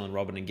 that's where Dylan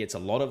Robertson gets a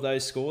lot of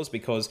those scores,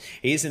 because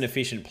he is an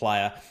efficient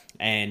player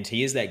and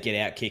he is that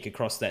get-out kick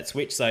across that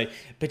switch. So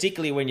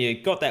particularly when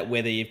you've got that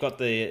weather, you've got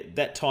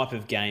that type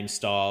of game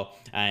style,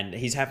 and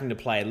he's having to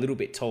play a little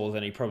bit taller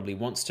than he probably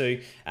wants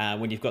to.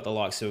 When you've got the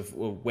likes of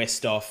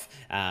Westhoff,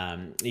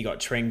 you got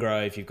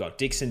Trengrove, you've got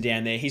Dixon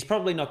down there, he's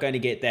probably not going to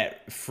get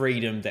that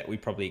freedom that we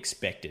probably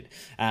expected.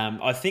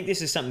 I think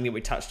this is something that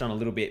we touched on a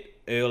little bit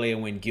earlier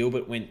when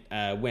Gilbert went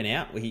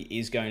out. He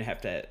is going to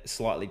have to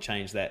slightly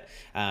change that.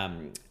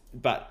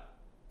 But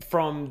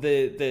from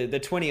the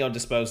 20-odd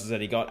disposals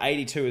that he got,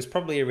 82 is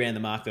probably around the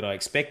mark that I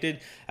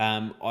expected.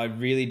 I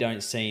really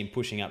don't see him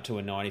pushing up to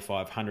a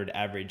 9,500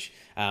 average,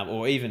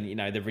 or even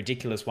the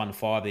ridiculous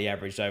 1.5 he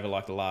averaged over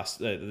like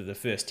the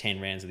first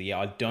 10 rounds of the year.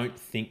 I don't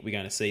think we're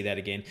going to see that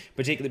again,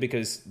 particularly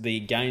because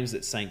the games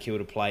that St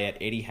Kilda play at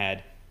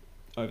Etihad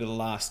over the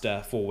last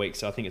 4 weeks,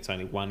 so I think it's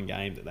only one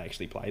game that they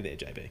actually play there,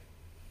 JB.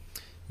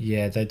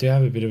 Yeah, they do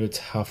have a bit of a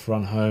tough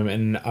run home,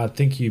 and I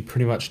think you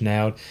pretty much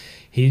nailed.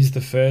 He's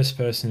the first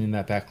person in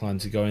that backline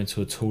to go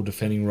into a tall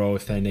defending role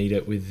if they need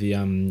it, with the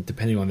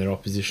depending on their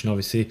opposition,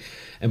 obviously.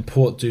 And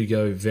Port do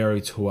go very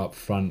tall up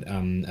front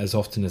as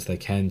often as they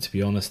can, to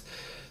be honest.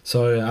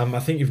 So I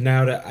think you've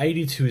nailed it.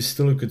 82 is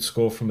still a good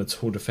score from a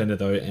tall defender,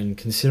 though, and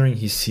considering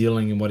his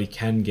ceiling and what he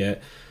can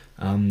get,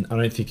 I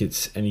don't think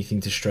it's anything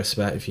to stress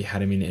about if you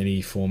had him in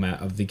any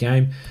format of the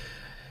game.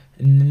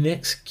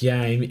 Next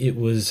game, it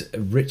was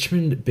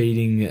Richmond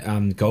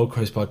beating Gold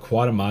Coast by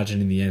quite a margin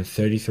in the end,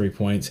 33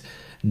 points.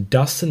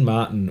 Dustin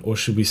Martin, or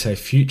should we say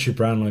future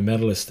Brownlow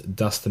medalist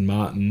Dustin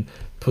Martin,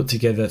 put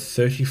together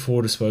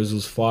 34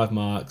 disposals, 5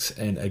 marks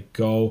and a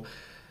goal.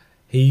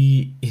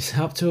 He is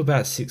up to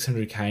about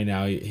 600k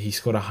now. He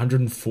scored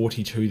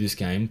 142 this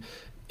game.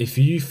 If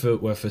you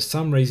were for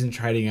some reason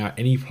trading out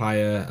any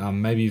player,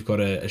 maybe you've got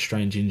a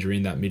strange injury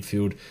in that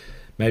midfield,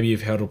 maybe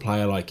you've held a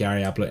player like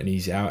Gary Ablett and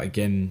he's out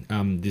again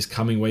this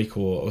coming week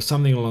or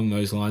something along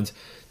those lines,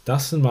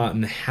 Dustin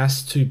Martin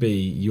has to be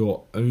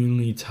your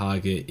only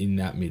target in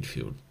that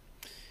midfield.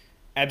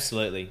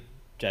 Absolutely,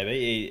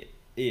 JB.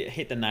 He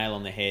hit the nail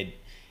on the head.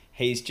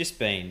 He's just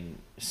been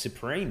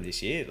supreme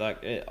this year.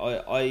 Like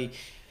I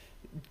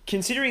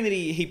considering that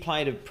he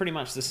played pretty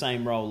much the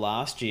same role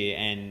last year,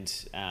 and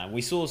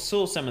we saw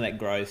some of that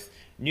growth.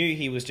 Knew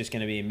he was just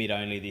going to be a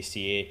mid-only this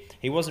year.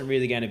 He wasn't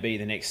really going to be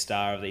the next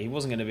star of the... He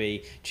wasn't going to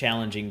be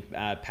challenging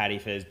Paddy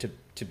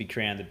to be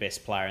crowned the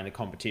best player in the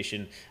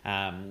competition.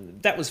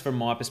 That was from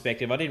my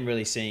perspective. I didn't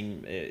really see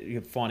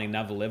him finding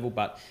another level,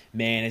 but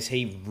man, has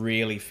he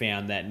really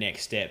found that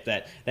next step.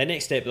 That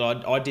next step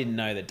that I didn't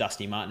know that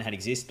Dusty Martin had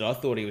existed. I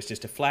thought he was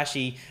just a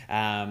flashy,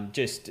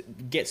 just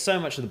gets so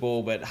much of the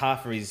ball, but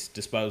half of his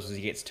disposals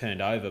he gets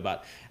turned over.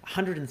 But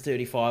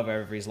 135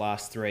 over his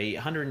last 3,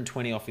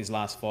 120 off his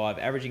last 5,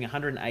 averaging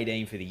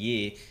 118 for the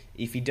year.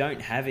 If you don't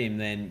have him,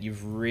 then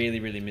you've really,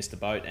 really missed the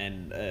boat.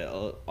 And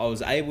I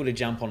was able to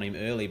jump on him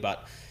early,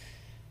 but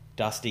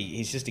Dusty,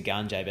 he's just a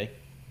gun, JB.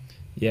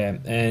 Yeah,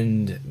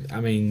 and I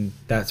mean,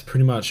 that's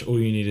pretty much all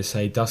you need to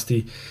say.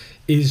 Dusty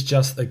is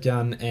just a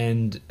gun,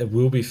 and it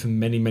will be for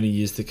many, many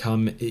years to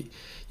come.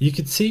 You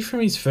could see from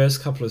his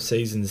first couple of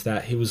seasons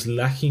that he was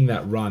lacking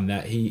that run,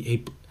 that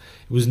he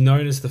was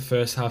known as the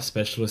first half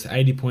specialist,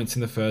 80 points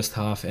in the first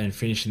half and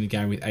finishing the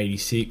game with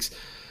 86.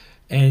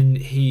 And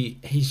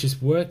he's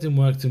just worked on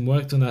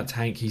that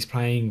tank. He's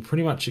playing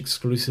pretty much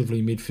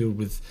exclusively midfield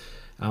with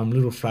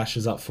little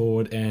flashes up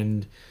forward.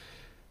 And,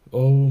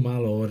 oh my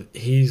lord,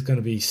 he's going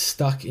to be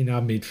stuck in our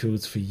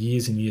midfields for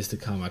years and years to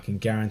come. I can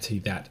guarantee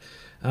that.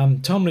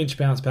 Tom Lynch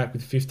bounced back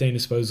with 15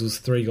 disposals,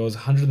 3 goals,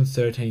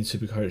 113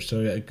 Supercoach. So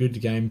a good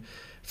game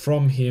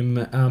from him.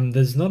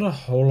 There's not a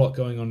whole lot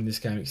going on in this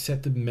game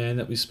except the man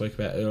that we spoke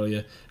about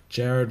earlier,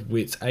 Jared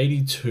Witts,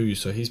 82.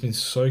 So he's been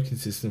so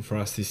consistent for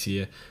us this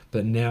year,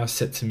 but now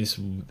set to miss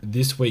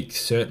this week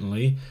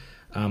certainly,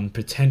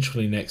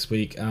 potentially next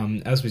week.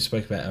 As we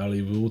spoke about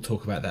earlier, we will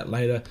talk about that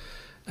later.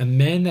 A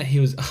man that he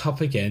was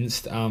up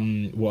against,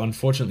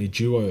 unfortunately,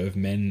 duo of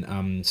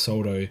men,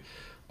 Soldo,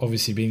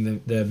 obviously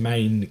being the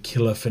main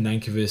killer for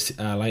Nankervis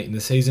late in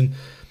the season,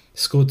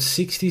 scored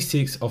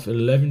 66 off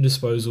 11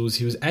 disposals.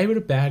 He was able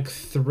to bag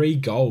 3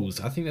 goals.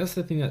 I think that's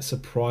the thing that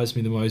surprised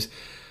me the most.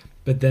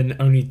 But then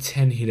only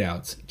 10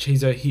 hitouts.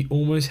 Chizo, he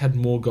almost had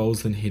more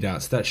goals than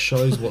hitouts. That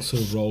shows what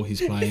sort of role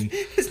he's playing.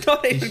 It's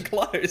not even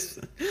close.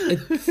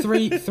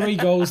 Three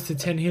goals to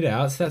 10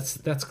 hitouts.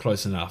 That's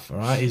close enough. All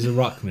right, he's a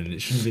ruckman.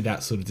 It shouldn't be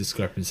that sort of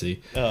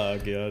discrepancy. Oh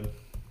god.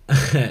 All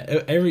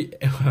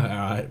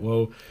right,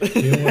 well,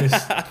 he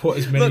almost put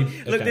as many.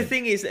 Look, the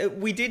thing is,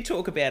 we did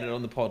talk about it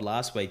on the pod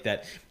last week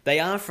that they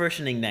are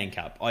freshening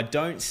Nankup. I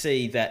don't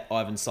see that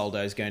Ivan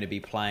Soldo is going to be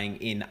playing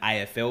in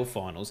AFL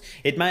finals.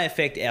 It may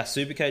affect our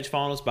Supercoach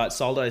finals, but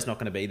Soldo is not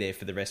going to be there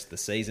for the rest of the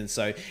season.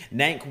 So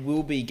Nank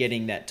will be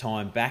getting that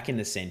time back in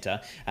the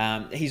centre.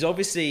 He's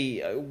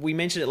obviously, we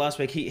mentioned it last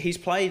week, he's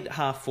played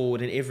half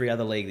forward in every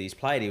other league that he's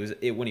played.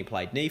 When he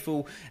played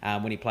NEFL,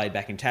 when he played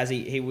back in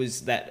Tassie, he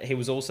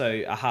was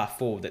also a half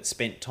forward that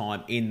spent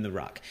time in the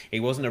ruck.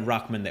 He wasn't a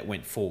ruckman that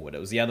went forward. It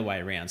was the other way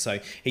around. So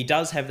he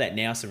does have that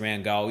nous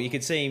around goal. You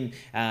could see him,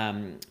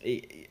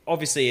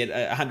 obviously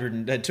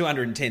at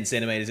 210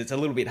 centimetres, it's a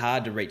little bit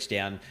hard to reach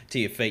down to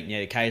your feet and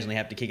you occasionally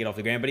have to kick it off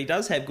the ground, but he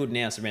does have good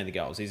nous around the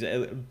goals. He's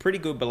pretty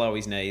good below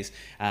his knees.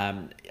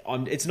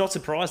 It's not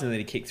surprising that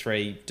he kicked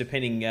 3,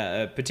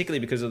 particularly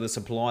because of the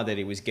supply that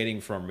he was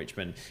getting from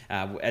Richmond,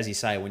 as you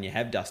say, when you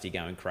have Dusty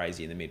going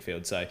crazy in the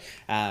midfield. So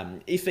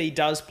if he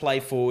does play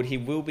forward, he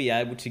will be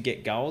able to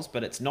get goals,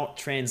 but it's not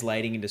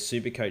translating into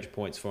Supercoach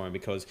points for him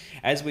because,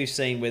 as we've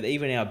seen with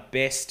even our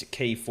best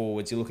key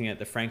forwards, you're looking at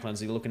the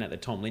Franklins, you're looking at the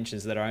Tom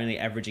Lynch's that are only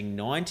averaging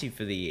 90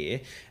 for the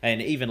year,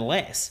 and even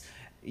less,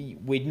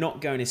 we're not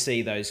going to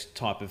see those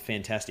type of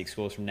fantastic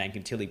scores from Nank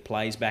until he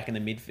plays back in the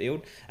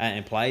midfield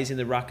and plays in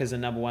the ruck as a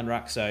number 1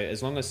 ruck. So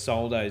as long as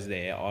Soldo's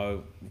there, I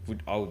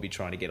would be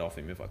trying to get off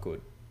him if I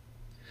could.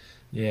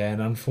 Yeah,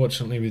 and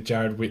unfortunately with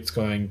Jared Witts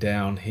going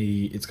down,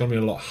 it's going to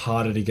be a lot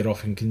harder to get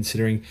off him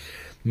considering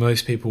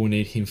most people will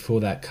need him for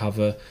that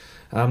cover.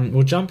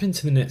 We'll jump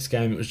into the next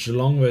game. It was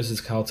Geelong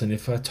versus Carlton.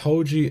 If I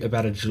told you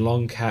about a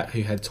Geelong cat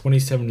who had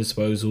 27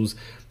 disposals,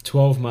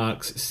 12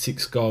 marks,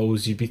 6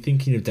 goals, you'd be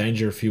thinking of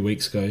danger a few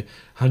weeks ago.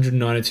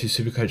 192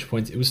 Supercoach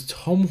points. It was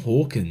Tom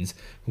Hawkins.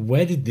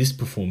 Where did this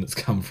performance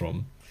come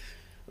from?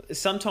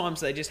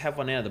 Sometimes they just have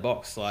one out of the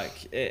box.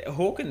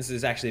 Hawkins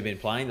has actually been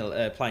playing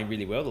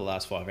really well the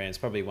last 5 rounds.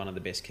 Probably one of the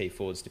best key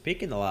forwards to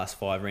pick in the last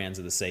 5 rounds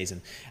of the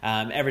season.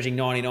 Averaging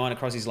 99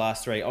 across his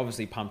last 3,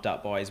 obviously pumped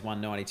up by his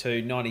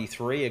 192,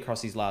 93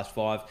 across his last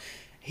 5.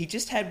 He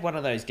just had one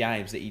of those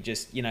games that you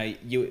just,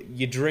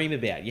 you dream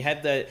about. You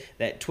have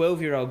that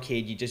 12-year-old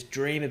kid, you just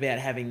dream about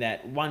having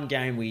that one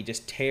game where you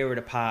just tear it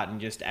apart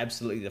and just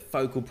absolutely the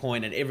focal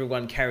point and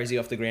everyone carries you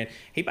off the ground.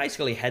 He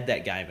basically had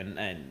that game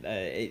and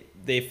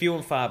they're few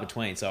and far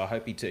between, so I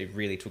hope he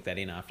really took that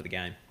in after the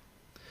game.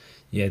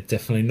 Yeah,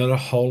 definitely. Not a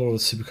whole lot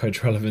of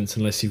Supercoach relevance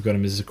unless you've got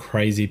him as a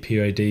crazy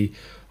POD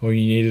or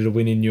you needed a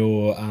win in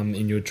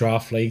your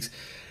draft leagues.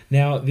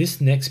 Now, this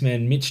next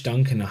man, Mitch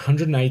Duncan,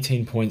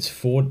 118 points,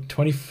 28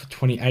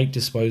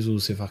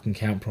 disposals, if I can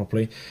count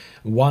properly,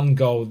 1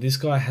 goal. This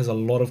guy has a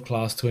lot of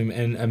class to him,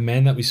 and a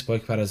man that we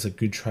spoke about as a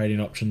good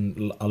trading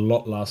option a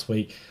lot last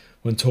week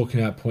when talking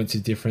about points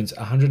of difference.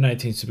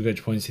 118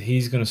 Supercoach points,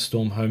 he's going to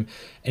storm home,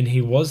 and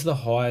he was the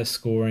highest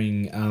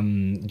scoring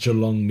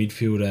Geelong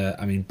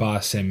midfielder,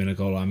 bar Sam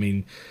Menegola.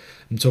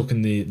 I'm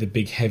talking the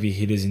big heavy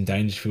hitters in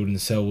Dangerfield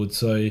and Selwood,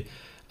 so...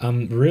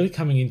 really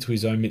coming into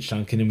his own, Mitch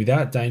Duncan, and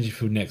without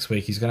Dangerfield next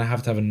week, he's going to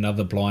have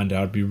another blinder.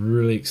 I'd be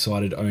really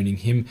excited owning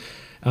him.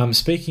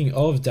 Speaking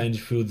of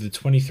Dangerfield, the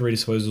 23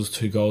 disposals,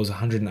 2 goals,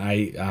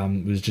 108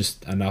 was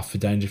just enough for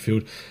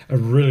Dangerfield. A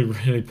really,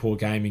 really poor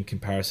game in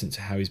comparison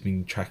to how he's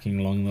been tracking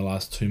along in the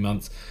last 2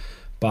 months.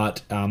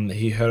 But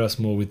he hurt us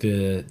more with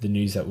the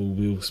news that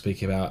we'll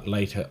speak about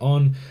later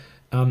on.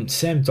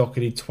 Sam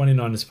Doherty,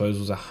 29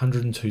 disposals,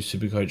 102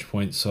 Supercoach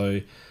points,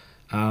 so...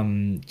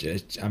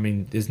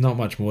 there's not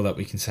much more that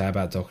we can say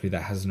about Doherty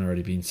that hasn't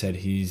already been said.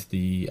 He's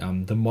the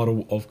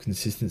model of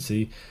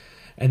consistency.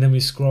 And then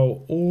we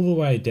scroll all the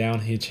way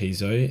down here,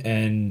 Chizo,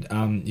 and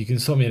you can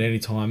stop me at any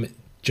time.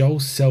 Joel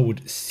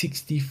Selwood,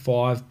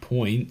 65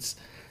 points.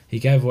 He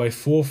gave away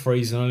 4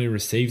 frees and only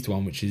received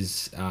 1, which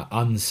is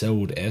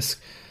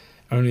un-Selwood-esque.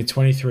 Only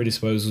 23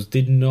 disposals,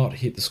 did not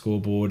hit the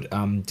scoreboard,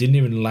 didn't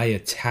even lay a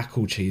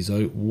tackle,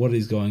 Chizo. What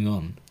is going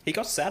on? He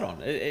got sat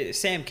on.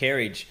 Sam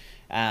Kerridge...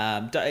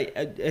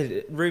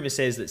 rumour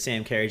says that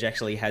Sam Kerridge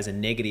actually has a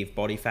negative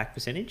body fat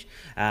percentage.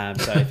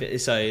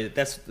 So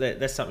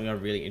that's something I'm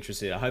really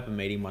interested in. I hope I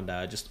meet him one day.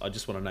 I just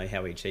want to know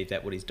how he achieved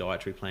that, what his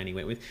dietary plan he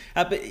went with.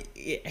 But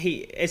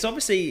it's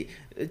obviously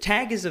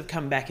taggers have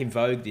come back in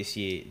vogue this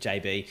year,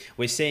 JB.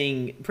 We're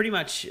seeing pretty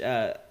much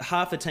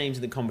half the teams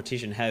in the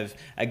competition have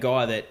a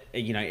guy that,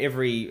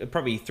 every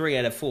probably 3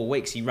 out of 4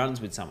 weeks he runs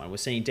with someone. We're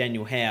seeing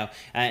Daniel Howe.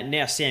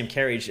 Now Sam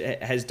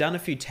Kerridge has done a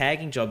few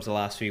tagging jobs the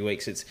last few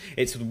weeks.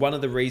 It's one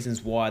of the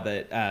reasons why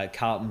that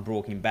Carlton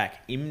brought him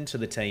back into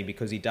the team,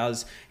 because he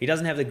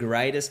doesn't have the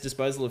greatest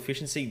disposal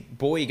efficiency.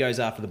 Boy, he goes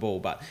after the ball.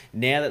 But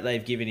now that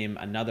they've given him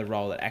another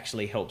role that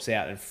actually helps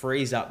out and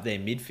frees up their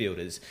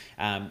midfielders,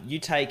 you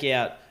take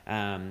out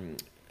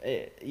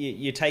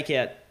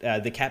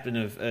the captain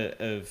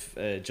of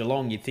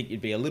Geelong, you'd think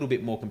you'd be a little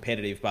bit more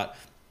competitive, but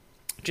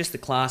just the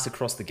class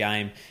across the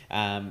game,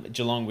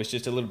 Geelong was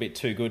just a little bit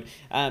too good.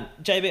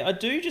 JB, I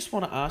do just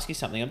want to ask you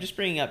something. I'm just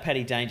bringing up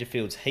Paddy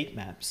Dangerfield's heat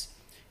maps.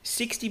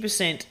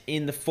 60%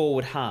 in the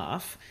forward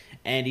half,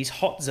 and his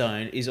hot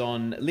zone is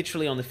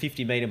literally on the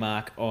 50-metre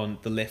mark on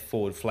the left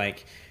forward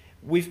flank.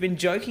 We've been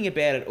joking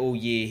about it all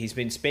year. He's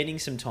been spending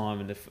some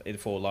time in the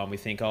forward line. We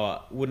think,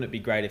 wouldn't it be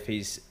great if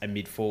he's a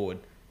mid-forward?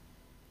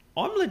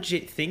 I'm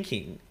legit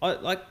thinking,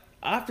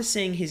 after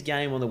seeing his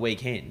game on the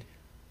weekend,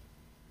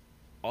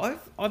 I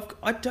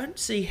don't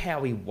see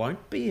how he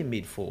won't be a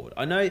mid-forward.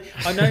 I know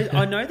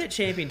that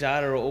Champion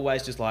Data are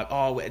always just like,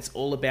 it's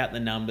all about the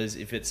numbers.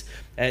 If it's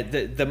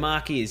the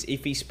mark is,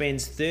 if he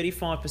spends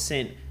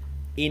 35%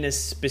 in a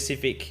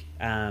specific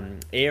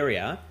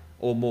area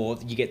or more,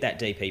 you get that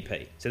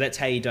DPP. So that's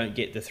how you don't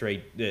get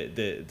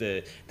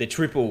the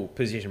triple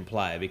position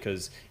player,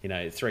 because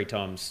 3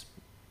 times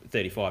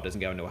 35 doesn't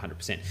go into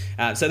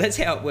 100%. So that's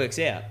how it works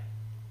out.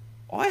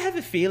 I have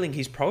a feeling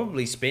he's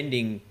probably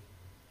spending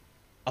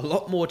a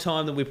lot more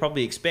time than we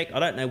probably expect. I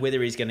don't know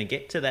whether he's going to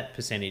get to that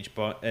percentage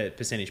point,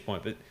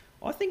 but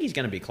I think he's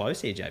going to be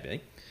close here,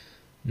 JB.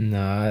 No,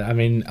 I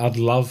mean, I'd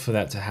love for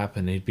that to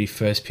happen. He'd be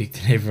first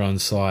picked in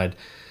everyone's side.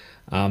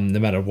 No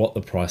matter what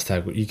the price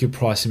tag, you could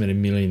price him at $1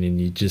 million and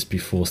you'd just be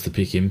forced to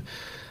pick him.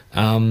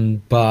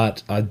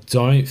 But I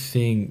don't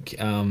think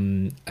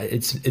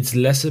it's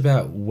less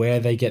about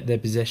where they get their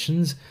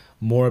possessions,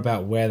 more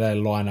about where they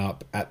line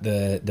up at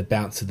the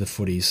bounce of the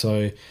footy.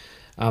 So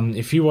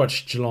if you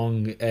watch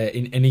Geelong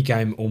in any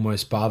game,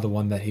 almost bar the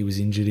one that he was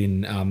injured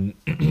in, and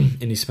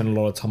he spent a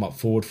lot of time up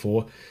forward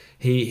for,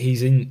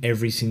 he's in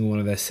every single one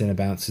of their centre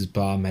bounces,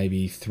 bar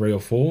maybe 3 or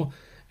 4.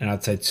 And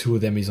I'd say 2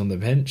 of them he's on the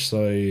bench.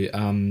 So,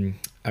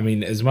 I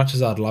mean, as much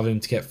as I'd love him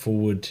to get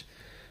forward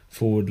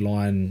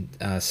line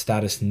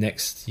status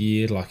next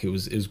year, like it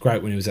was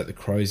great when he was at the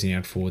Crows and he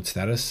had forward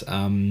status.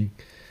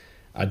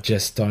 I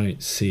just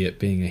don't see it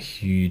being a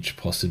huge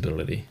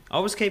possibility. I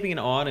was keeping an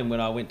eye on him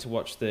when I went to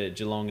watch the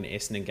Geelong and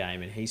Essendon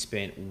game, and he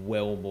spent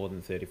well more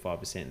than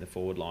 35% in the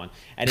forward line.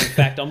 And in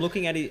fact, I'm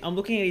looking at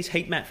his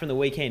heat map from the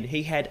weekend.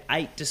 He had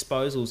 8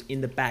 disposals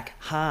in the back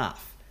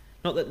half.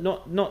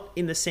 Not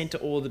in the centre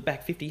or the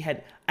back 50. He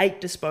had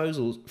 8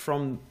 disposals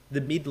from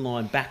the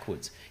midline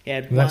backwards. He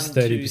had that's 1,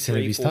 2, 30% 3,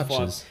 of his 4,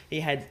 touches. 5. He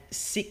had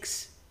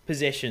 6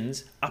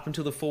 possessions up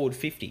until the forward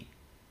 50.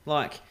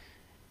 Like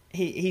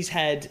he's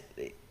had.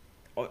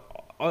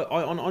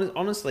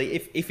 Honestly,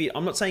 if he,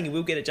 I'm not saying he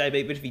will get it,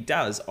 JB, but if he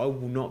does, I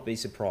will not be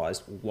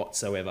surprised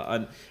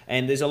whatsoever.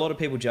 And there's a lot of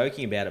people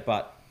joking about it,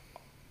 but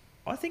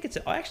I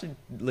actually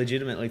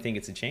legitimately think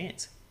it's a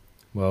chance.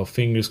 Well,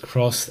 fingers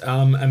crossed.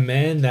 A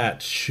man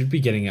that should be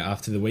getting it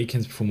after the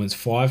weekend's performance,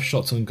 5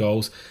 shots on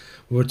goals.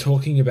 We were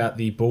talking about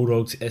the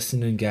Bulldogs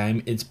Essendon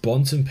game. It's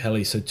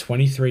Bontempelli, so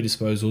 23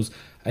 disposals,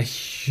 a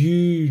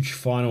huge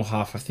final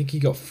half. I think he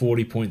got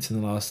 40 points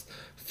in the last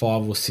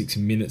 5 or 6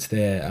 minutes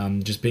there.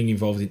 Just being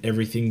involved in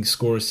everything,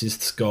 score,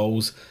 assists,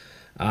 goals,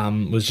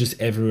 was just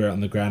everywhere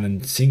on the ground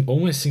and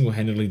almost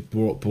single-handedly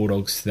brought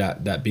Bulldogs to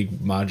that big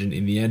margin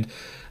in the end.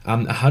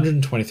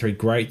 123,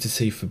 great to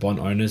see for Bont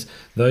owners.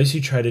 Those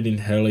who traded in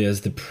Hurley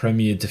as the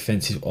premier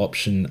defensive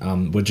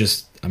option were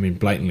just,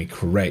 blatantly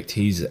correct.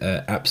 He's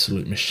an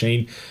absolute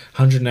machine.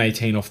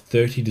 118 off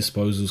 30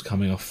 disposals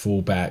coming off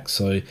full back.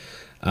 So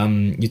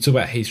you talk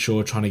about Heath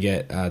Shaw trying to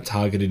get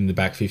targeted in the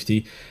back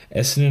 50.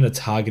 Essendon are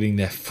targeting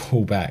their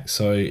full back.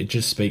 So it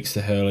just speaks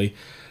to Hurley,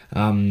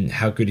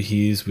 how good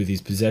he is with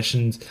his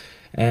possessions.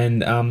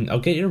 And I'll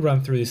get you to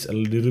run through this a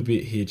little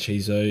bit here,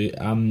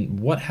 Chizo.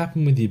 What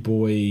happened with your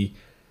boy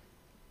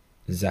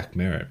Zach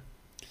Merritt?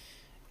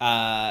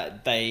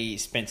 They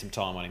spent some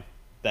time on him.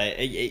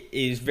 It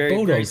is very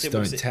Bulldogs very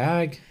simple. don't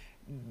tag.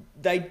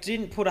 They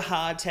didn't put a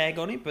hard tag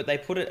on him, but they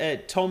put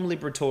it. Tom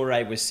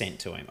Liberatore was sent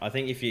to him. I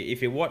think if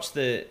you watch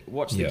the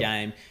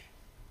game,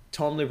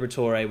 Tom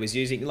Liberatore was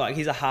using,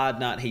 he's a hard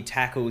nut. He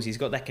tackles. He's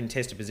got that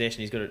contested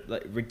possession. He's got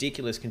a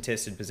ridiculous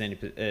contested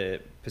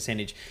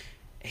percentage.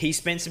 He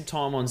spent some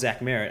time on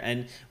Zach Merritt,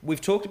 and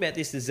we've talked about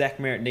this, that Zach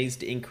Merritt needs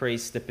to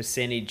increase the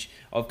percentage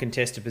of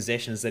contested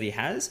possessions that he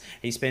has.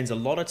 He spends a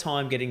lot of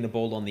time getting the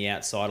ball on the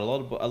outside, a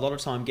lot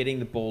of time getting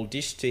the ball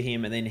dished to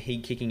him, and then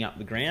he kicking up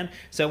the ground.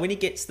 So when he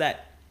gets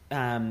that,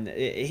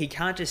 he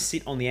can't just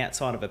sit on the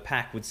outside of a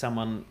pack with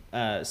someone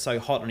so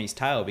hot on his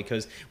tail,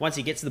 because once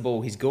he gets the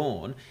ball, he's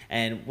gone,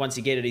 and once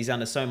he gets it, he's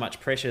under so much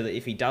pressure that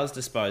if he does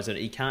dispose of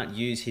it, he can't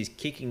use his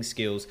kicking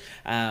skills.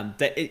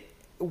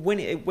 when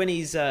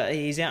he's out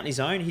on his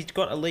own, he's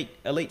got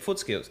elite foot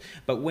skills.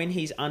 But when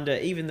he's under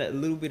even that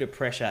little bit of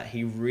pressure,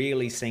 he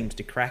really seems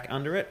to crack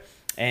under it.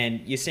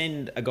 And you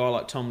send a guy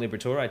like Tom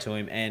Liberatore to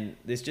him, and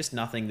there's just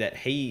nothing that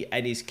he,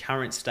 at his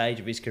current stage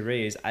of his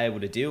career, is able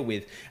to deal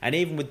with. And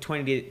even with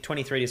 23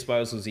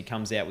 disposals, he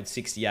comes out with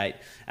 68,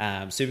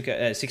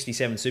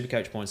 67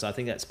 Supercoach points. So I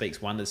think that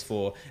speaks wonders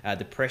for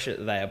the pressure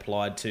that they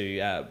applied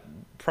to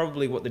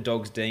probably what the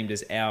Dogs deemed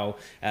as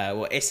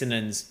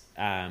Essendon's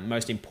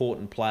most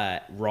important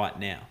player right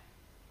now.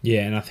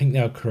 Yeah, and I think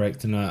they were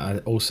correct, and I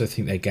also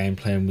think their game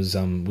plan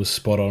was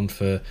spot on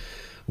for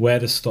where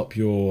to stop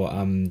your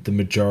the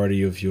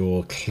majority of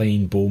your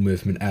clean ball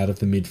movement out of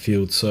the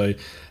midfield. So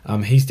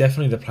he's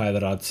definitely the player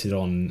that I'd sit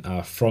on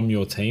from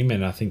your team,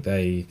 and I think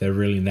they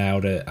really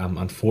nailed it,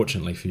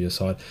 unfortunately for your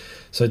side.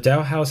 So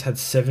Dale House had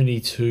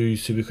 72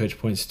 Supercoach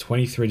points,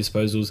 23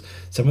 disposals.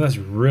 Someone that's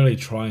really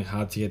trying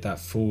hard to get that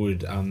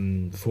forward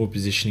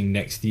positioning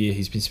next year.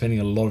 He's been spending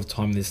a lot of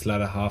time in this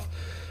latter half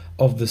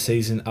of the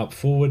season up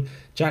forward.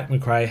 Jack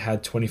Macrae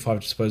had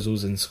 25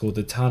 disposals and scored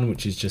a ton,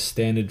 which is just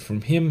standard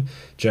from him.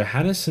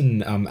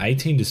 Johannisen,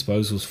 18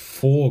 disposals,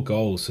 4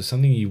 goals, so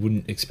something you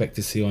wouldn't expect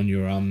to see on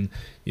your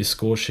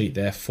score sheet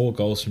there. 4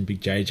 goals from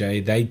Big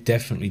JJ. They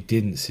definitely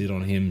didn't sit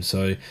on him,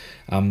 so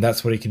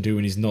that's what he can do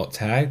when he's not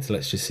tagged.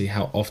 Let's just see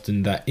how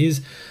often that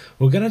is.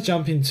 We're going to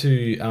jump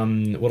into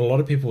what a lot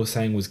of people were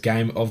saying was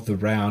game of the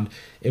round.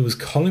 It was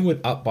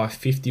Collingwood up by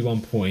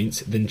 51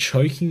 points, then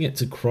choking it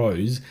to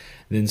Crows,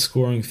 then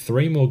scoring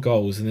 3 more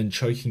goals, and then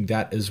choking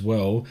that as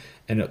well.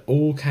 And it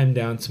all came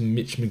down to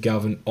Mitch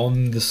McGovern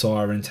on the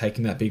siren,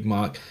 taking that big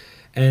mark.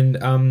 And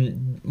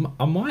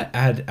I might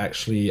add,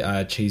 actually,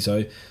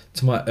 Chizo,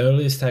 to my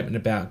earlier statement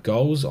about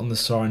goals on the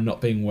siren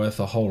not being worth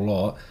a whole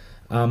lot.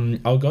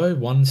 I'll go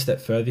one step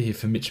further here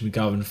for Mitch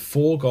McGovern.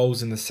 4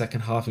 goals in the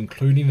second half,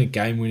 including the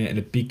game winner and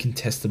a big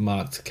contested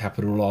mark to cap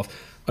it all off.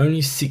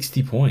 Only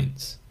 60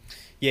 points.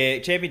 Yeah,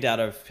 Champion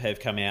Data have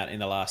come out in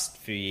the last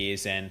few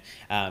years and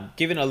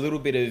given a little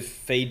bit of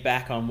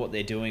feedback on what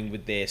they're doing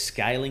with their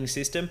scaling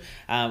system.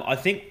 I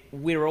think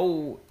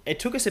it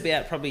took us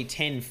about probably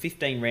 10,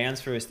 15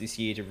 rounds for us this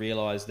year to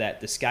realise that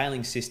the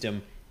scaling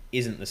system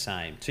isn't the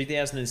same.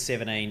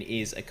 2017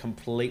 is a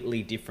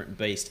completely different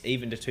beast,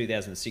 even to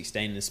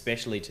 2016, and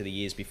especially to the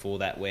years before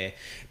that, where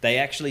they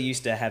actually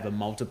used to have a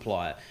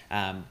multiplier.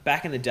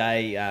 Back in the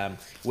day,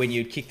 when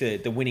you'd kick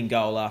the winning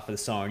goal after the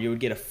siren, you would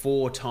get a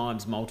 4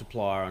 times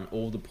multiplier on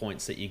all the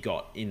points that you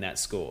got in that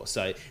score.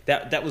 So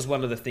that was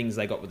one of the things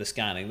they got with the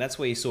scaling. That's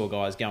where you saw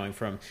guys going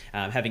from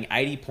having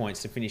 80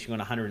 points to finishing on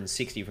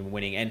 160 from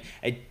winning, and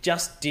it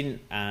just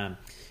didn't...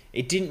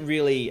 It didn't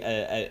really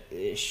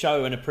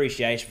show an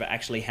appreciation for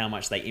actually how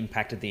much they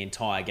impacted the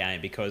entire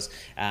game, because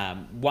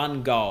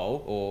one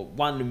goal or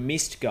one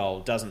missed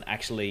goal doesn't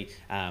actually,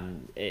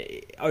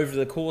 over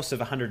the course of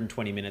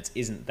 120 minutes,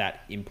 isn't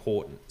that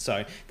important.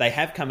 So they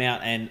have come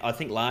out, and I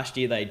think last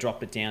year they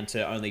dropped it down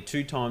to only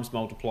 2 times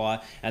multiplier,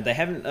 and they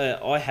haven't.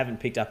 I haven't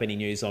picked up any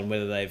news on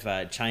whether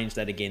they've changed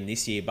that again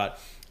this year, but.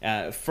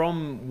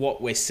 From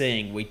what we're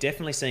seeing, we're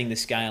definitely seeing the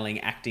scaling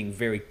acting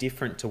very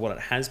different to what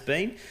it has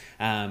been.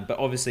 But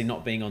obviously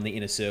not being on the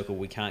inner circle,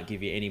 we can't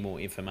give you any more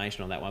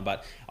information on that one.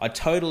 But I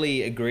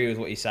totally agree with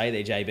what you say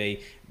there, JB.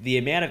 The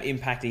amount of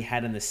impact he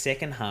had in the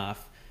second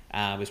half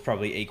was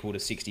probably equal to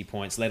 60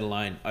 points, let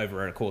alone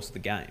over the course of the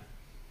game.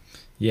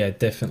 Yeah,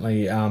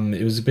 definitely.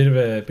 It was a bit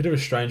of a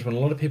strange one. A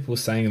lot of people were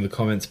saying in the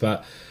comments,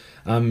 but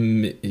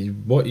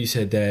what you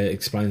said there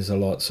explains a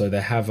lot. So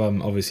they have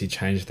obviously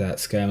changed that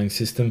scaling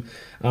system.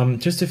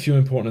 Just a few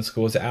important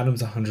scores.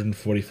 Adams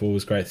 144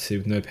 was great to see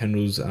with no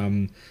penalties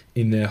in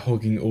there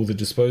hogging all the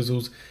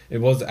disposals. It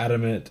was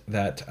apparent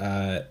that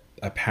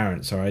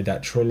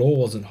Treloar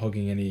wasn't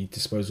hogging any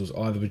disposals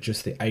either, with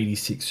just the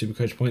 86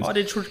 Supercoach points. Oh,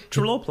 did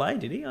Treloar play?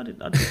 Did he? I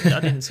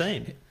didn't see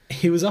him.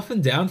 He was up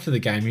and down for the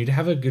game. He'd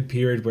have a good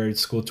period where he'd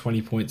score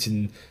 20 points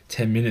in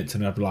 10 minutes,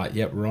 and I'd be like,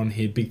 yep, we're on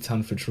here, big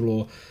ton for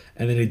Treloar.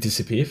 And then he'd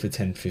disappear for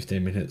 10,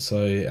 15 minutes.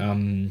 So,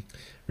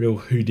 real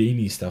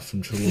Houdini stuff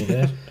from Treloar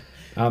there.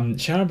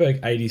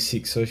 Scharenberg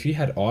 86. So if you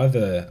had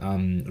either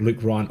Luke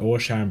Ryan or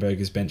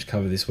Scharenberg as bench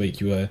cover this week,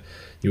 you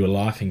were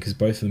laughing, because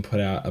both of them put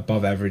out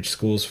above average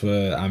scores for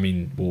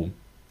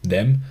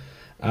them.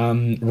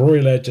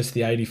 Rory Laird just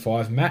the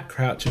 85. Matt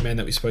Crouch, a man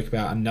that we spoke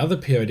about, another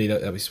POD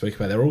that we spoke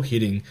about. They're all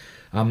hitting.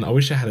 I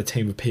wish I had a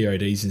team of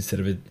PODs instead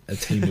of a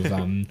team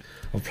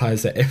of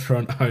players that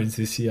everyone owns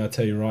this year. I'll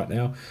tell you right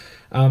now.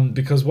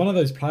 Because one of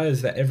those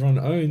players that everyone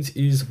owns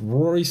is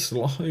Rory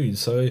Sloane.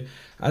 So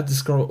I had to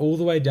scroll all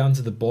the way down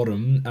to the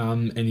bottom,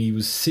 and he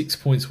was 6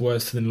 points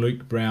worse than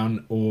Luke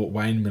Brown or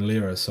Wayne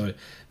Malira. So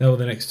they were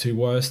the next 2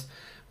 worst.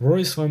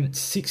 Rory Sloane,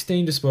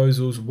 16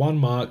 disposals, 1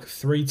 mark,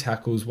 3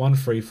 tackles, 1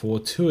 free for,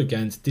 2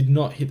 against, did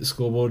not hit the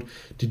scoreboard,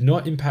 did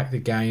not impact the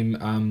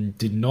game,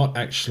 did not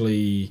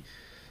actually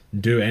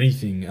do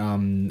anything,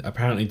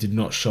 apparently did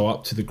not show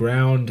up to the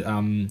ground.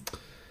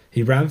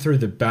 He ran through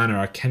the banner.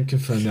 I can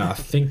confirm that. I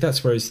think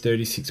that's where his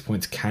 36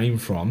 points came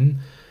from.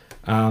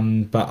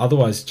 But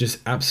otherwise, just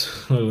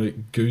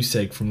absolute goose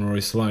egg from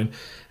Rory Sloane.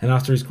 And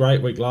after his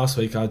great week last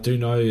week, I do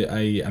know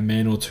a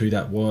man or two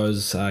that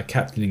was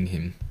captaining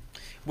him.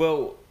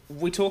 Well,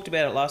 we talked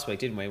about it last week,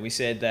 didn't we? We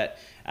said that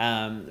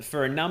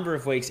for a number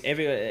of weeks,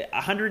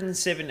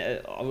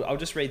 107. I'll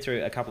just read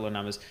through a couple of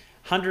numbers: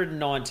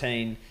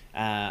 119,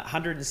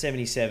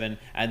 177,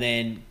 and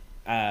then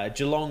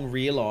Geelong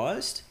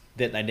realised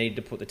that they needed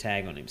to put the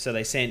tag on him, so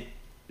they sent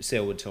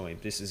Selwood to him.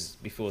 This is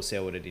before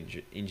Selwood had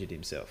injured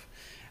himself.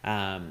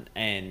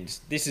 And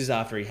this is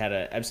after he had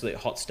an absolute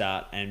hot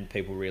start and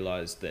people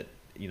realised that,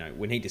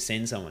 we need to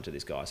send someone to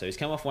this guy. So he's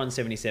come off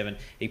 177.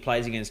 He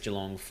plays against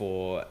Geelong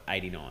for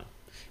 89.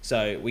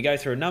 So we go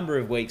through a number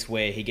of weeks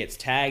where he gets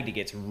tagged. He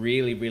gets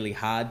really, really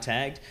hard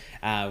tagged.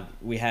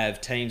 We have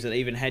teams that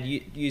even had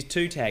used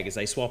two taggers.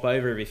 They swap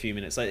over every few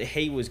minutes. So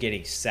he was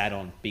getting sat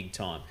on big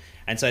time.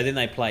 And so then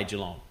they played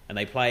Geelong. And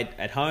they played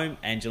at home,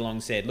 and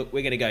Geelong said, look,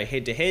 we're going to go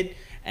head-to-head,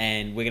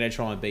 and we're going to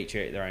try and beat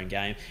you at their own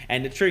game.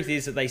 And the truth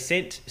is that they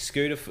sent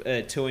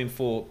Scooter to him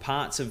for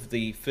parts of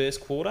the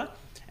first quarter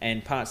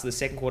and parts of the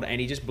second quarter,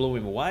 and he just blew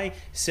him away.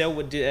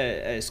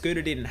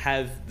 Scooter didn't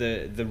have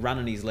the run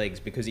in his legs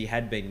because he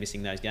had been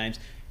missing those games.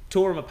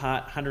 Tore him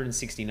apart,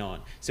 169.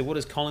 So what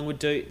does Collingwood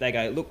do? They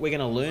go, look, we're going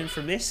to learn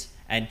from this.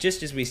 And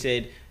just as we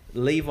said,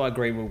 Levi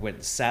Greenwood went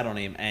and sat on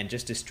him and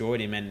just destroyed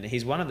him, and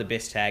he's one of the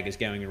best taggers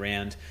going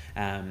around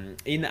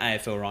in the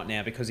AFL right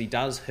now because he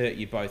does hurt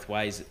you both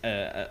ways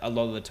a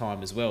lot of the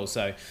time as well.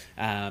 So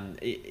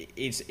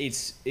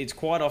it's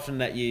quite often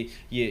that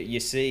you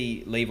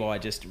see Levi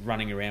just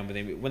running around with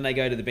him. When they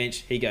go to the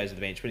bench, he goes to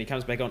the bench. When he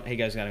comes back on, he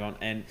goes on.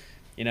 And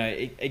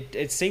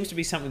it seems to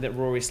be something that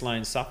Rory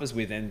Sloane suffers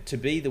with, and to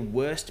be the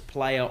worst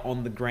player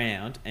on the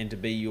ground and to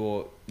be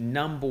your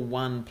number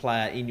one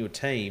player in your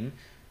team.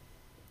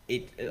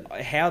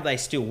 How they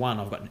still won,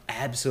 I've got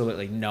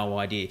absolutely no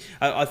idea.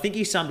 I think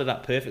you summed it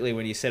up perfectly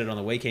when you said it on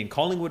the weekend.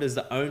 Collingwood is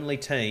the only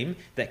team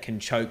that can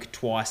choke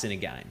twice in a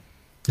game.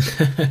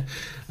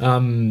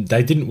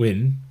 They didn't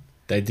win.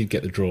 They did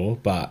get the draw,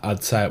 but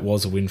I'd say it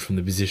was a win from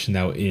the position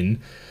they were in.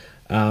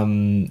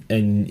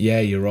 And yeah,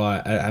 you're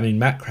right. I mean,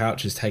 Matt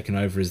Crouch has taken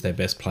over as their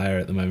best player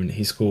at the moment.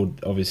 He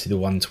scored, obviously, the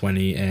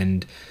 120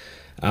 and...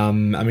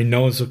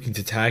 no one's looking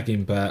to tag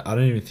him, but I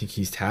don't even think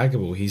he's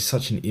taggable. He's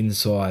such an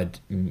inside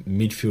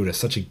midfielder,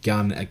 such a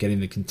gun at getting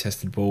the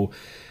contested ball,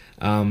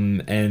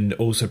 and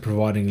also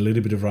providing a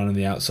little bit of run on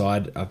the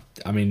outside.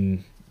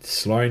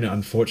 Sloane,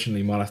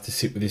 unfortunately, might have to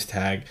sit with this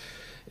tag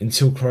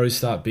until Crows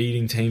start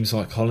beating teams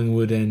like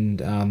Collingwood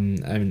and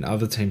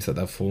other teams that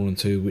they've fallen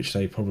to, which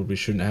they probably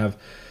shouldn't have.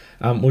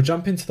 We'll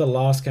jump into the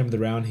last game of the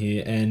round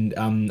here, and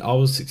I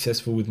was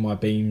successful with my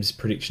Beams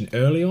prediction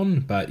early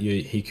on, but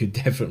he could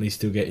definitely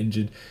still get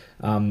injured.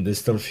 There's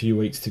still a few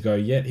weeks to go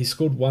yet. He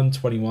scored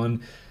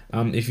 121.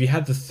 If you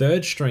had the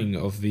third string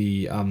of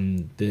the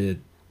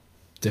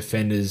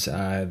defenders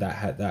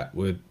that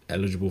were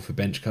eligible for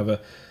bench cover,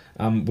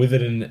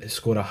 Witherden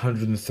scored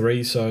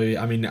 103. So,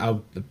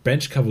 our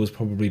bench cover was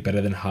probably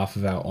better than half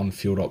of our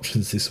on-field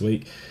options this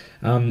week.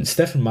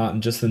 Stephen Martin,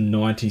 just the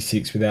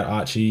 96 without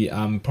Archie.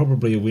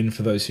 Probably a win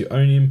for those who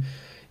own him.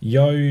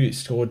 Yo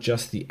scored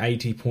just the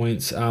 80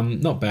 points.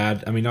 Not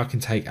bad. I can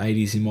take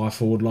 80s in my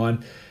forward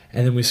line.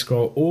 And then we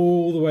scroll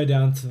all the way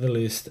down to the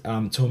list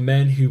to a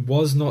man who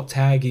was not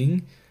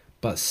tagging,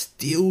 but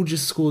still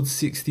just scored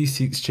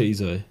 66,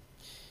 Cheezo.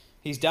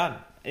 He's done.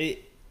 We've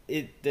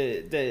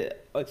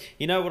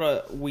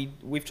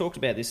talked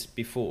about this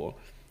before,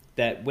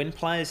 that when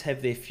players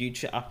have their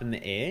future up in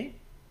the air,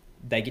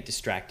 they get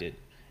distracted.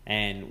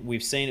 And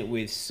we've seen it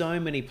with so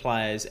many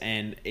players,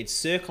 and it's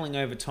circling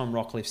over Tom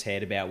Rockliff's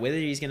head about whether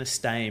he's going to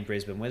stay in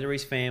Brisbane, whether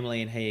his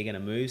family and he are going to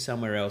move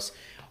somewhere else.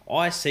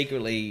 I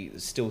secretly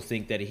still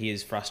think that he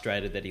is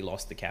frustrated that he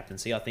lost the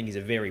captaincy. I think he's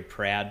a very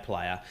proud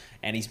player,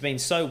 and he's been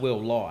so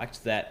well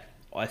liked that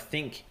I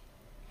think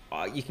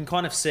you can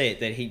kind of see it,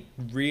 that he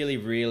really,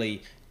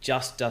 really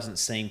just doesn't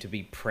seem to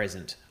be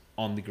present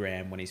on the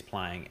ground when he's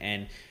playing.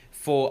 And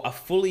for a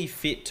fully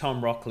fit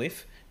Tom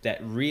Rockliff that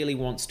really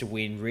wants to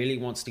win, really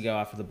wants to go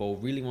after the ball,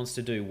 really wants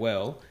to do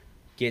well,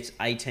 gets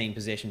 18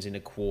 possessions in a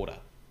quarter.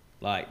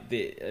 Like,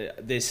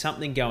 there's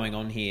something going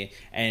on here,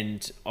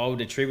 and I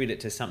would attribute it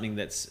to something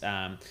that's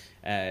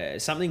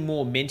something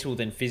more mental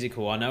than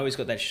physical. I know he's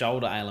got that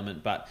shoulder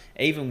ailment, but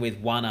even with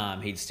one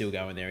arm, he'd still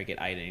go in there and get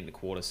 18 in the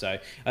quarter. So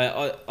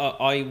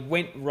I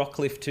went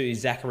Rockliff to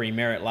Zachary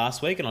Merritt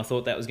last week, and I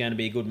thought that was going to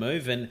be a good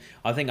move, and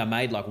I think I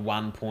made like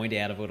 1 point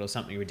out of it or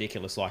something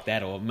ridiculous like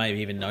that, or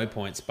maybe even no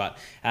points. But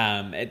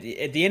at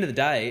the end of the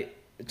day,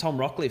 Tom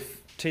Rockliff,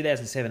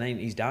 2017,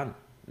 he's done.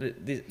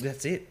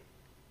 That's it.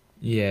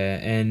 Yeah,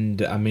 and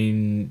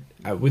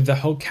with the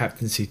whole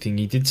captaincy thing,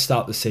 he did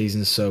start the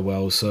season so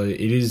well, so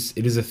it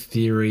is a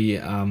theory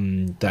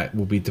that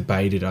will be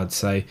debated, I'd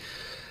say.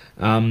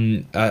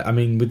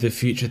 With the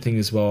future thing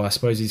as well, I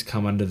suppose he's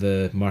come under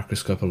the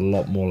microscope a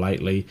lot more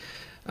lately.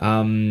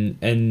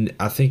 And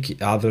I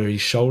think either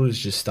his shoulders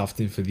just stuffed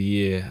him for the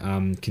year,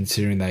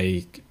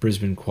 considering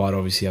Brisbane quite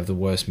obviously have the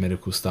worst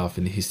medical staff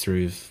in the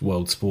history of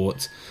world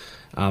sports.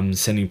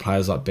 sending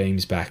players like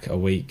Beams back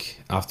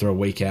after a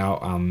week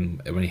out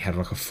when he had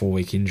like a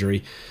 4-week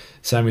injury.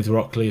 Same with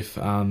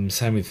Rockcliffe,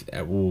 same with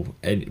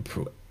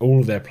all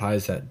of their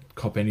players that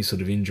cop any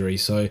sort of injury.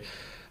 So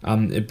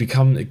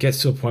it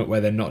gets to a point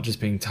where they're not just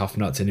being tough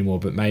nuts anymore,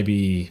 but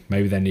maybe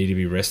they need to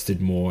be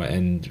rested more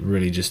and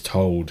really just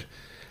told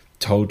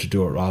to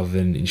do it rather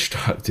than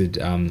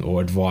instructed or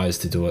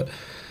advised to do it.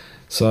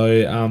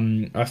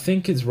 So I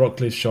think it's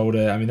Rockcliffe's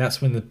shoulder. I mean, that's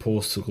when the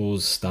poor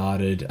scores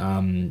started.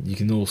 You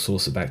can all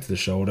source it back to the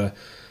shoulder.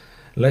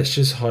 Let's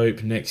just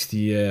hope next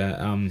year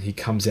he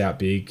comes out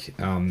big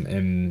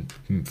and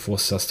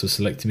forces us to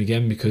select him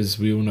again, because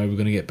we all know we're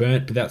going to get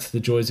burnt. But that's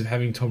the joys of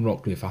having Tom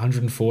Rockcliffe,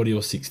 140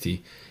 or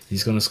 60.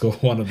 He's going to score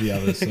one or the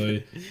other. So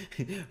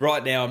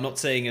right now, I'm not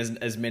seeing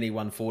as many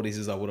 140s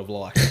as I would have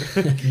liked.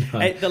 No,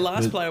 hey, the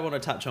last player I want to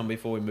touch on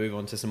before we move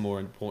on to some more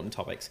important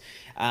topics,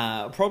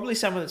 probably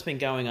someone that's been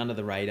going under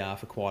the radar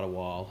for quite a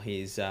while.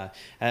 He's got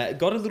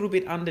a little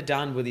bit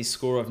underdone with his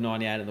score of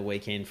 98 on the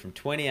weekend from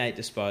 28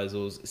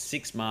 disposals,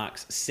 6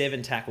 marks,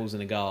 7 tackles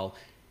and a goal.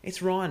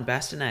 It's Ryan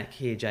Bastanak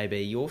here,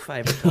 JB, your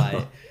favourite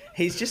player.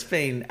 He's just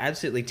been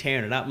absolutely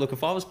tearing it up. Look,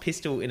 if I was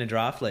Pistol in a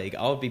draft league,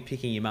 I would be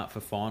picking him up for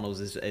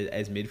finals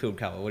as midfield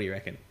cover. What do you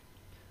reckon?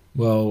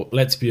 Well,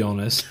 let's be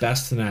honest.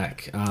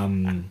 Bastanak,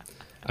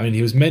 I mean,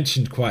 he was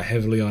mentioned quite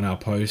heavily on our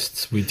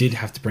posts. We did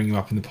have to bring him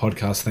up in the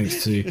podcast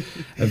thanks to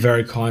a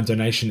very kind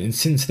donation. And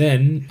since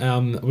then,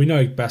 we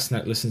know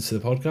Bastanak listens to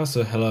the podcast.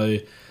 So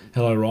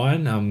hello,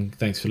 Ryan.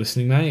 Thanks for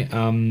listening, mate.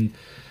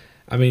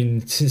 I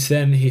mean, since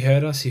then, he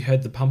heard us. He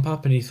heard the pump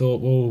up and he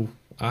thought, well,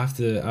 I have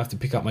to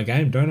pick up my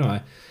game, don't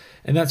I?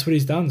 And that's what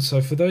he's done. So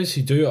for those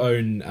who do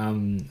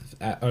own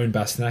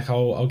Bastanak,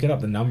 I'll get up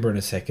the number in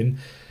a second.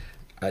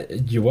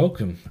 You're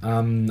welcome.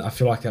 I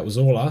feel like that was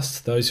all us.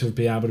 Those who have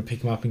been able to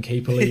pick him up in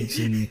keeper leagues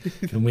and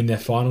win their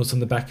finals on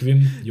the back of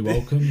him, you're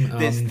welcome.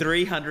 There's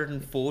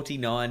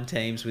 349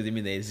 teams with him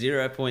in there,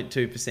 0.2%,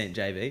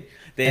 JB.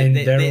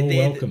 They're all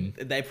welcome.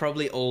 They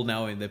probably all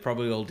know him. They're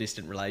probably all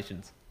distant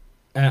relations.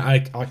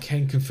 And I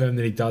can confirm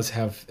that he does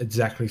have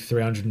exactly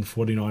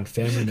 349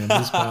 family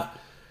members, but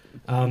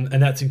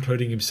and that's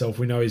including himself.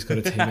 We know he's got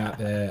a team out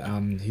there.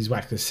 He's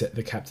whacked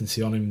the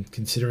captaincy on him,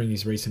 considering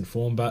his recent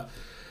form. But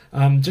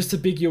just a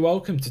big you're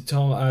welcome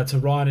to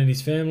Ryan and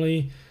his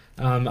family.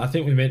 I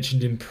think we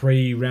mentioned in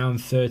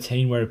pre-round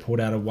 13 where he pulled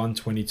out a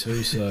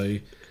 122. So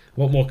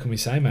what more can we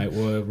say, mate?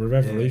 We're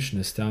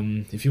revolutionist.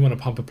 If you want to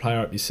pump a player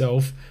up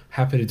yourself,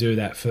 happy to do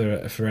that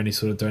for any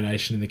sort of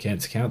donation in the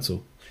Cancer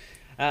Council.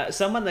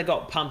 Someone that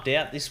got pumped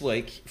out this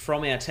week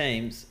from our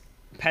teams,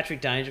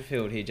 Patrick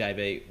Dangerfield here,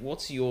 JB.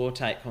 What's your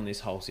take on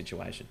this whole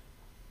situation?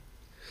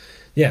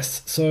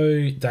 Yes,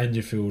 so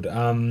Dangerfield.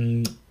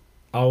 I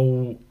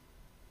don't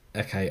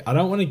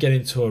want to get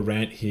into a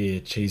rant here,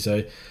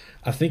 Chizo.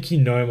 I think you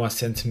know my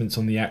sentiments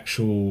on the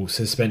actual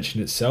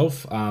suspension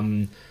itself.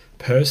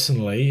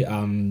 Personally,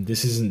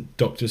 this isn't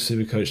Dr.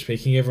 Supercoach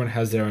speaking. Everyone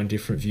has their own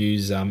different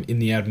views in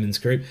the admins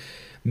group.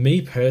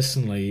 Me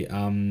personally,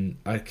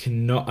 I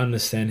cannot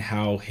understand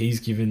how he's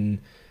given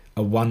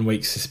a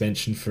 1-week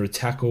suspension for a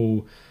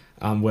tackle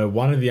where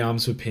one of the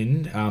arms were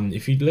pinned.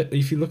 If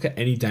you look at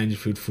any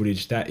Dangerfield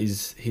footage, that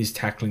is his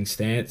tackling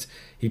stance.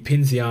 He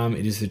pins the arm.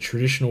 It is the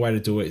traditional way to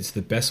do it. It's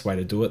the best way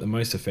to do it, the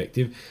most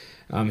effective.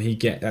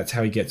 That's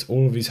how he gets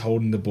all of his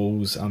holding the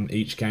balls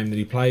each game that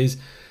he plays.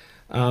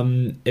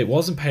 It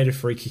wasn't paid a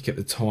free kick at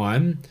the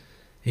time.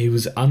 He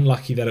was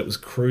unlucky that it was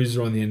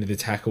Cruiser on the end of the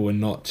tackle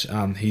and not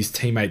his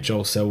teammate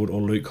Joel Selwood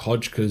or Luke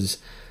Hodge, because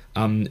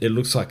it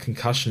looks like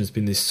concussion has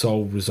been the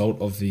sole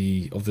result of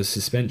the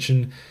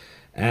suspension.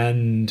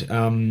 And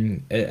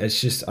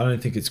it's just, I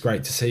don't think it's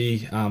great to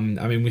see. I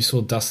mean, we saw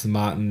Dustin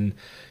Martin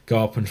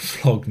go up and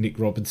flog Nick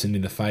Robertson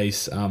in the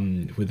face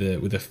with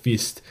a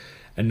fist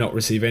and not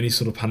receive any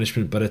sort of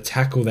punishment, but a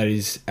tackle that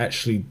is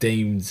actually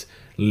deemed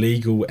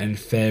legal and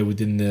fair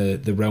within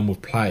the realm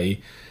of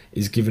play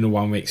is given a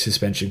 1-week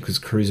suspension because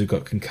Cruiser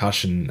got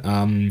concussion.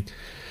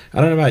 I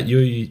don't know about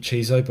you,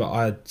 Chizo, but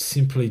I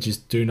simply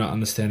just do not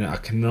understand it. I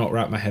cannot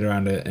wrap my head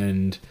around it,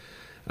 and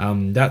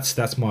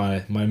that's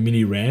my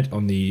mini rant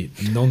on the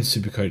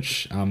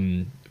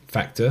non-Supercoach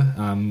factor.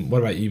 What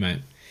about you, mate?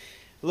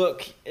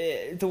 Look,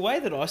 the way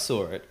that I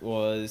saw it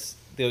was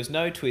there was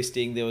no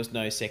twisting, there was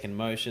no second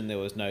motion, there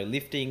was no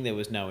lifting, there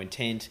was no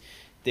intent,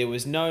 there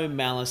was no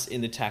malice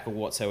in the tackle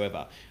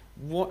whatsoever.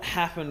 What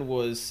happened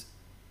was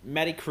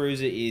Matty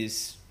Cruiser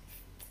is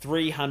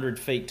 300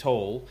 feet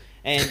tall,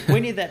 and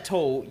when you're that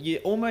tall, you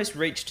almost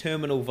reach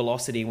terminal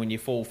velocity when you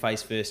fall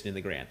face first in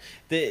the ground.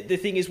 The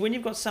thing is, when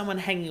you've got someone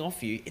hanging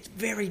off you, it's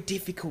very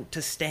difficult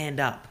to stand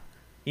up.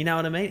 You know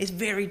what I mean? It's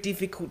very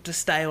difficult to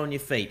stay on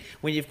your feet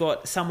when you've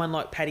got someone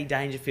like Paddy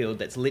Dangerfield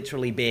that's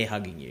literally bear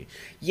hugging you.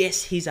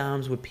 Yes, his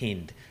arms were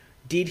pinned.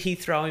 Did he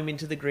throw him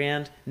into the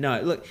ground?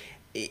 No. Look,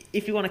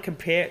 if you want to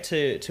compare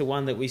it to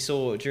one that we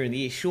saw during the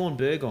year, Sean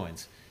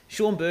Burgoyne's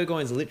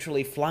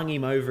literally flung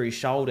him over his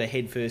shoulder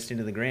head first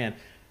into the ground.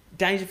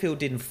 Dangerfield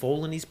didn't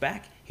fall on his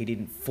back. He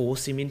didn't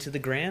force him into the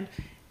ground.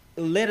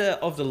 The letter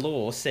of the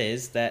law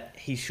says that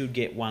he should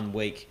get 1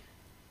 week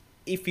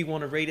if you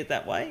want to read it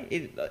that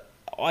way.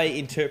 I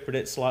interpret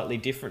it slightly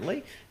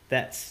differently.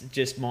 That's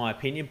just my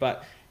opinion.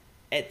 But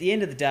at the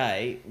end of the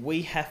day,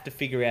 we have to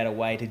figure out a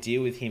way to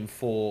deal with him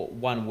for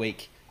 1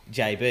 week,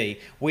 JB.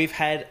 We've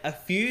had a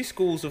few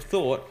schools of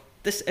thought.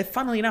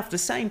 Funnily enough, the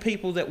same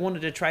people that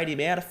wanted to trade him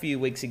out a few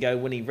weeks ago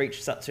when he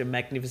reached such a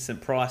magnificent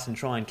price and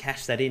try and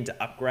cash that in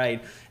to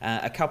upgrade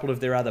a couple of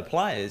their other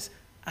players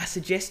are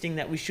suggesting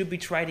that we should be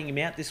trading him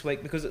out this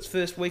week because it's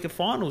first week of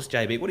finals,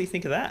 JB. What do you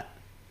think of that?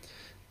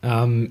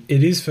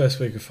 It is first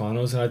week of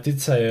finals, and I did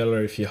say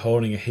earlier, if you're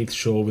holding a Heath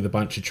Shaw with a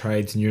bunch of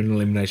trades and you're in an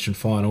elimination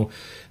final,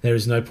 there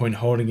is no point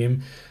holding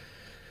him.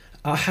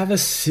 I have a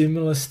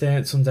similar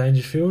stance on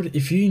Dangerfield.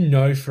 If you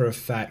know for a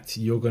fact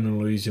you're going to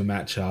lose your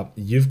matchup,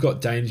 you've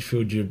got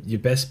Dangerfield, your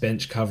best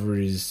bench cover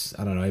is,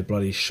 I don't know,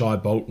 bloody Shai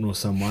Bolton or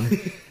someone,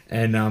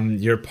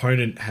 and your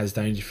opponent has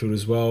Dangerfield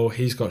as well.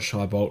 He's got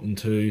Shai Bolton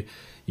too.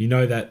 You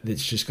know that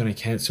it's just going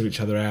to cancel each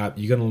other out.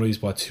 You're going to lose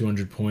by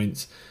 200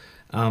 points.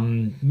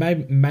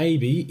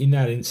 Maybe in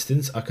that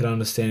instance, I could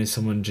understand if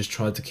someone just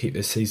tried to keep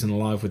their season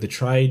alive with a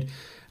trade.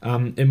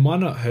 It might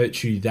not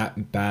hurt you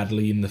that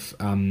badly in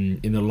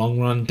the long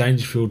run.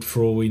 Dangerfield,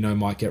 for all we know,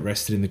 might get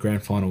rested in the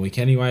grand final week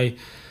anyway.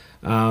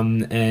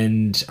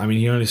 And I mean,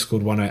 he only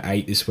scored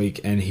 108 this week,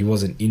 and he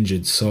wasn't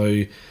injured,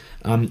 so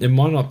it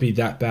might not be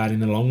that bad in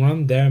the long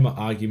run. There are my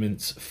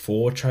arguments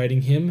for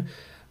trading him.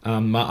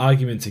 My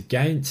arguments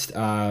against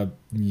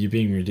you're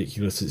being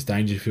ridiculous. It's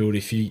Dangerfield.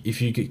 If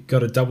you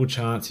got a double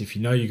chance, if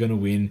you know you're going to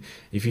win,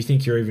 if you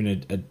think you're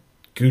even a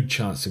good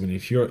chance to win,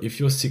 if you're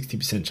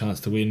 60%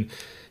 chance to win,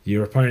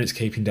 your opponent's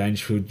keeping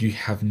Dangerfield, you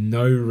have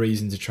no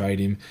reason to trade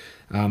him.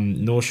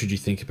 Nor should you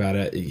think about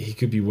it. He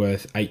could be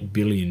worth $8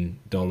 billion.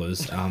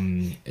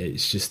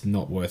 It's just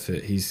not worth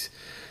it.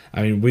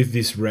 With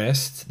this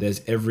rest,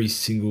 there's every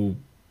single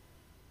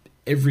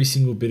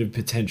bit of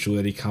potential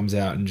that he comes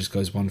out and just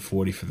goes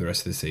 140 for the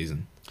rest of the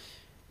season.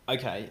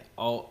 Okay,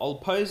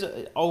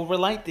 I'll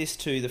relate this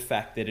to the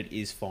fact that it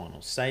is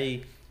finals.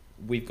 Say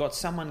we've got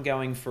someone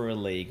going for a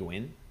league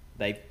win.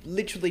 They've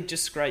literally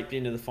just scraped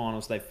into the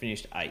finals. They've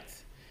finished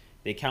 8th.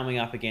 They're coming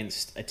up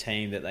against a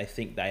team that they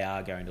think they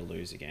are going to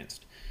lose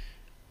against.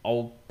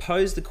 I'll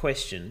pose the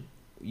question.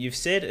 You've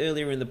said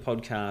earlier in the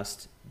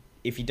podcast,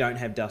 if you don't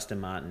have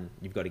Dustin Martin,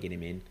 you've got to get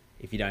him in.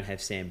 If you don't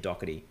have Sam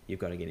Doherty, you've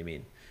got to get him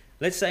in.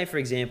 Let's say, for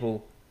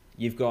example,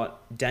 you've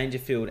got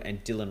Dangerfield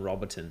and Dylan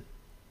Robertson,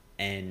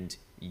 and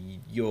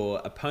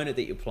your opponent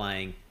that you're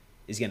playing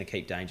is going to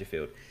keep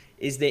Dangerfield.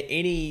 Is there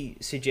any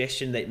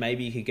suggestion that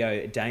maybe you could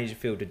go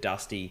Dangerfield to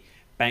Dusty,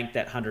 bank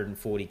that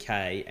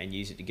 140k, and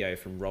use it to go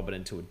from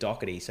Robertson to a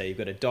Doherty? So you've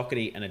got a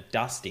Doherty and a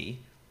Dusty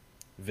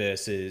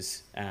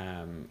versus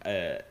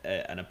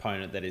an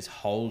opponent that is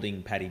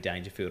holding Paddy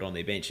Dangerfield on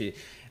their bench.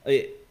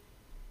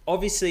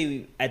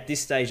 Obviously, at this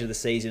stage of the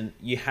season,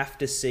 you have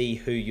to see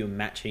who you're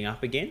matching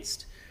up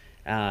against.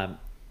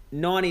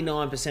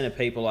 99% of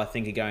people, I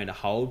think, are going to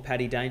hold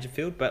Paddy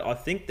Dangerfield, but I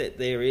think that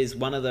there is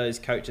one of those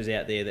coaches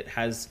out there that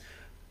has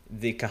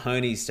the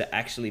cojones to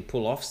actually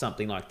pull off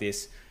something like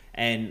this.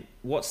 And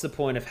what's the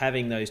point of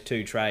having those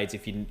two trades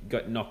if you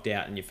got knocked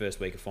out in your first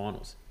week of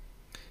finals?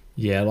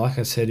 Yeah, like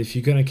I said, if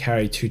you're going to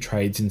carry two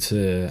trades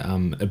into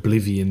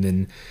oblivion,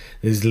 then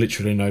there's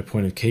literally no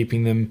point of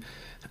keeping them.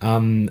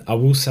 I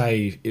will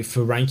say, if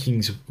for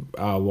rankings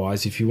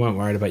wise, if you weren't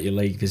worried about your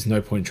league, there's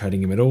no point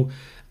trading him at all.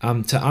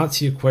 To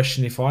answer your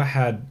question, if I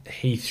had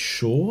Heath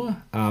Shaw,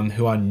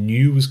 who I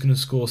knew was going to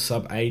score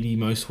sub 80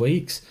 most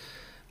weeks,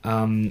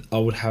 I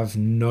would have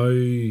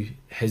no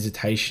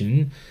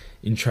hesitation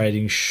in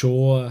trading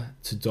Shaw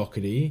to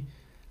Doherty,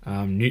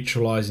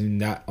 neutralising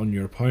that on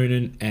your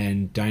opponent,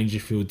 and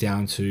Dangerfield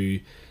down to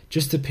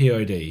just a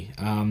POD.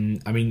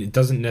 It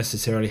doesn't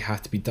necessarily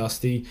have to be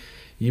Dusty.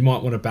 You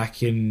might want to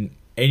back in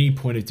any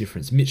point of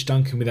difference. Mitch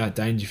Duncan without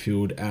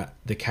Dangerfield at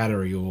the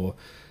Cattery, or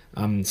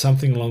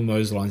something along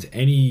those lines.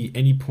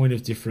 Any point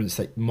of difference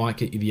that might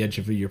get you the edge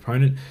over your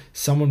opponent.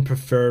 Someone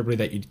preferably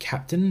that you'd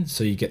captain,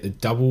 so you get the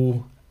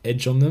double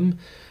edge on them.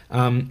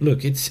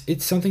 Look,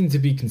 it's something to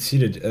be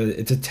considered.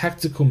 It's a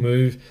tactical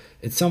move.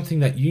 It's something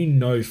that you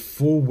know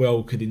full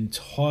well could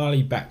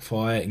entirely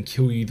backfire and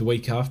kill you the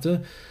week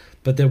after,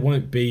 but there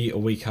won't be a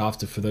week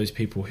after for those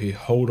people who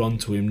hold on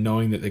to him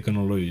knowing that they're going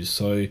to lose.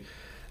 So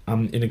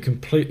in a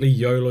completely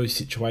YOLO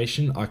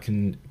situation, I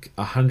can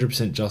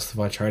 100%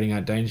 justify trading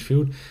out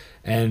Dangerfield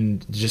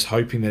and just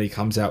hoping that he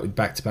comes out with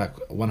back-to-back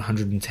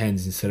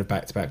 110s instead of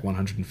back-to-back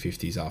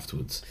 150s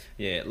afterwards.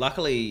 Yeah,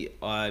 luckily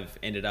I've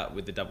ended up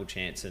with the double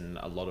chance in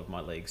a lot of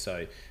my leagues,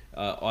 so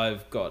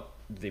I've got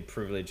the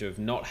privilege of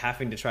not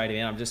having to trade him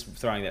in. I'm just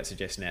throwing that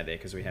suggestion out there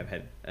because we have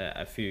had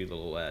a few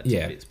little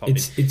tidbits pop in.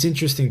 It's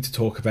interesting to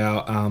talk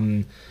about,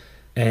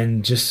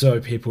 and just so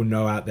people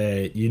know out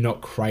there, you're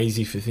not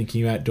crazy for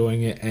thinking about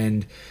doing it,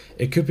 and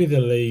it could be the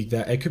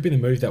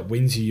move that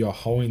wins you your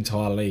whole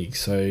entire league.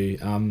 So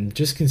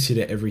just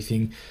consider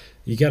everything.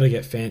 You got to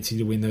get fancy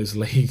to win those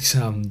leagues.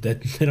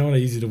 They're not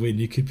easy to win.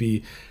 You could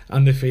be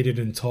undefeated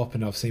and top,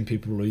 and I've seen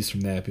people lose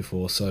from there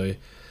before. So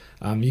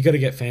you got to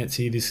get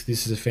fancy. This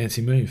is a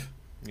fancy move.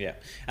 Yeah.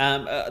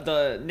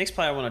 The next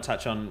player I want to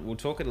touch on, we'll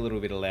talk it a little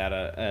bit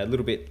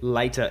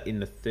later in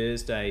the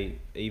Thursday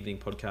evening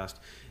podcast.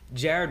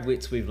 Jared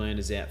Witts, we've learned,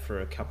 is out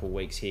for a couple of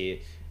weeks here.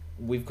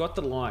 We've got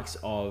the likes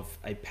of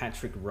a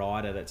Patrick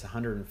Ryder that's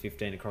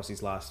 115 across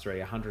his last 3,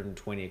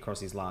 120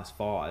 across his last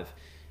 5.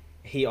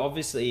 He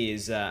obviously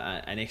is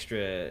an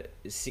extra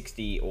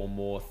 60 or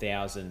more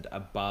thousand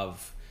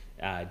above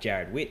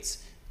Jared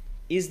Witts.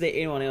 Is there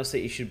anyone else that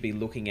you should be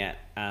looking at?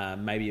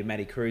 Maybe a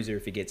Matty Cruiser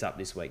if he gets up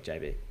this week,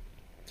 JB?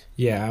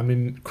 Yeah, I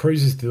mean,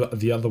 Cruiser's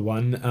the other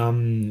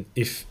one.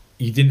 If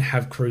you didn't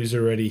have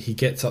Cruiser already, he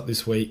gets up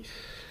this week.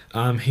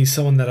 He's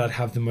someone that I'd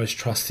have the most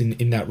trust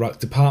in that ruck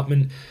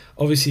department.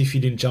 Obviously, if you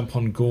didn't jump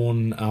on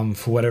Gawn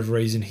for whatever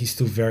reason, he's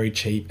still very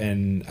cheap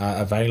and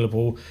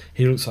available.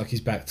 He looks like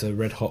he's back to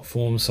red-hot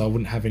form, so I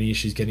wouldn't have any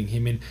issues getting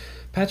him in.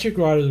 Patrick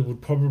Ryder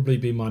would probably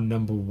be my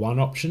number one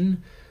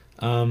option.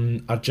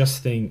 I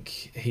just think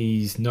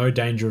he's no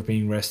danger of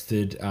being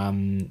rested. I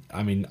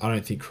mean, I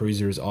don't think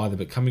Cruiser is either,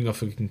 but coming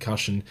off a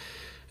concussion,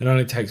 it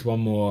only takes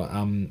one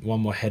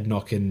more head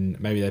knock and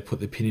maybe they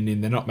put the pin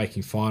in. They're not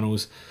making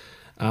finals.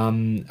 I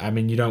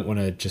mean, you don't want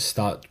to just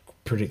start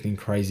predicting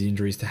crazy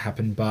injuries to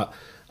happen, but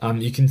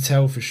you can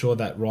tell for sure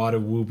that Ryder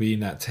will be in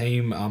that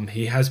team.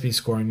 He has been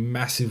scoring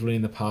massively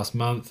in the past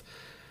month,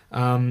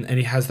 and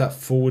he has that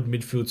forward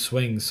midfield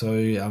swing. So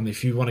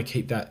if you want to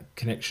keep that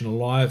connection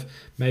alive,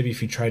 maybe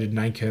if you traded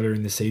Nank earlier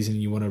in the season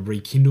and you want to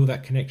rekindle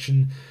that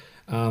connection,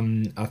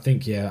 I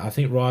think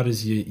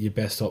Ryder's your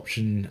best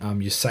option,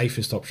 your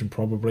safest option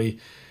probably.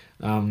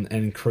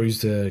 And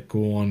Cruiser,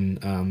 Gawn,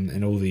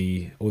 and all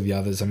the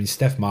others. I mean,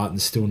 Steph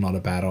Martin's still not a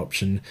bad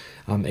option.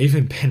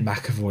 Even Ben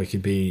McAvoy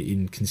could be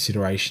in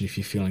consideration if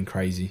you're feeling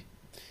crazy.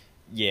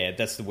 Yeah,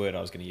 that's the word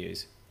I was going to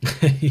use.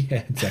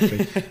 Yeah, exactly.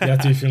 You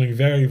have to be feeling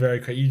very, very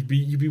crazy.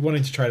 You'd be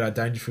wanting to trade out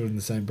Dangerfield in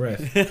the same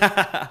breath.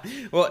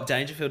 What,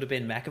 Dangerfield to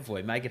Ben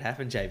McAvoy? Make it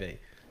happen, JB.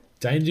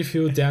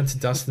 Dangerfield down to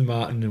Dustin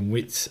Martin and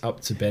Witts up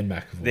to Ben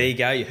McAvoy. There you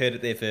go. You heard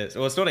it there first.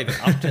 Well, it's not even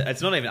up to.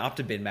 It's not even up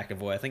to Ben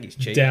McAvoy. I think he's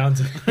cheap. Down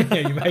to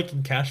you're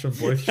making cash from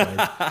both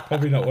trades.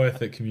 Probably not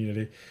worth it,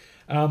 community.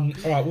 All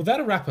right. Well,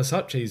 that'll wrap us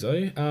up,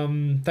 Chizo.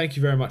 Thank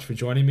you very much for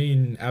joining me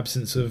in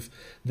absence of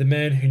the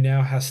man who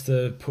now has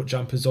to put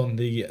jumpers on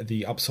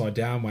the upside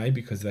down way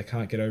because they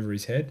can't get over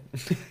his head.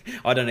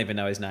 I don't even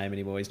know his name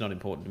anymore. He's not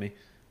important to me.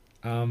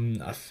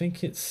 I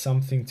think it's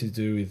something to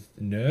do with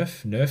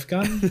Nerf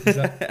gun. Is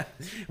that,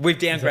 we've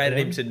downgraded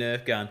him to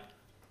Nerf gun.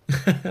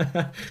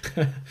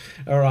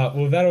 All right,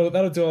 well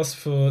that'll do us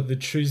for the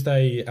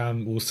Tuesday /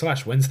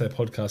 Wednesday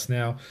podcast.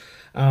 Now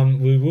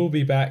we will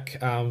be back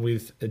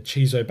with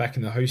Chizo back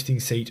in the hosting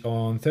seat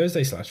on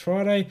Thursday /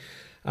 Friday.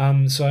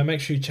 So make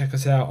sure you check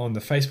us out on the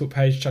Facebook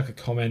page, chuck a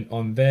comment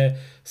on there,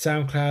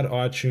 SoundCloud,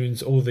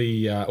 iTunes, all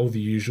the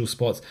usual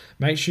spots.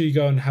 Make sure you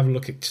go and have a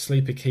look at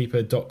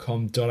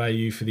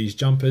sleeperkeeper.com.au for these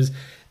jumpers,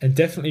 and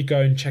definitely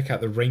go and check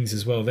out the rings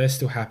as well. They're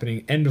still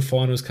happening. End of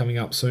finals coming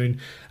up soon.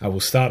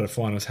 We'll start at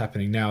finals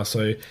happening now.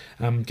 So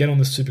get on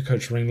the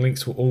Supercoach ring.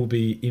 Links will all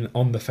be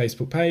on the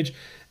Facebook page.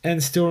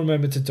 And still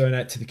remember to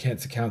donate to the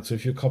Cancer Council.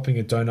 If you're copying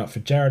a donut for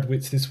Jared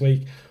Witts this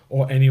week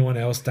or anyone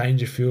else,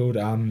 Dangerfield,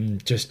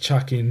 just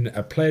chuck in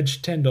a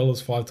pledge, $10,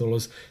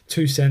 $5,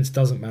 2 cents,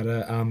 doesn't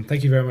matter.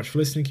 Thank you very much for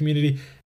listening, community,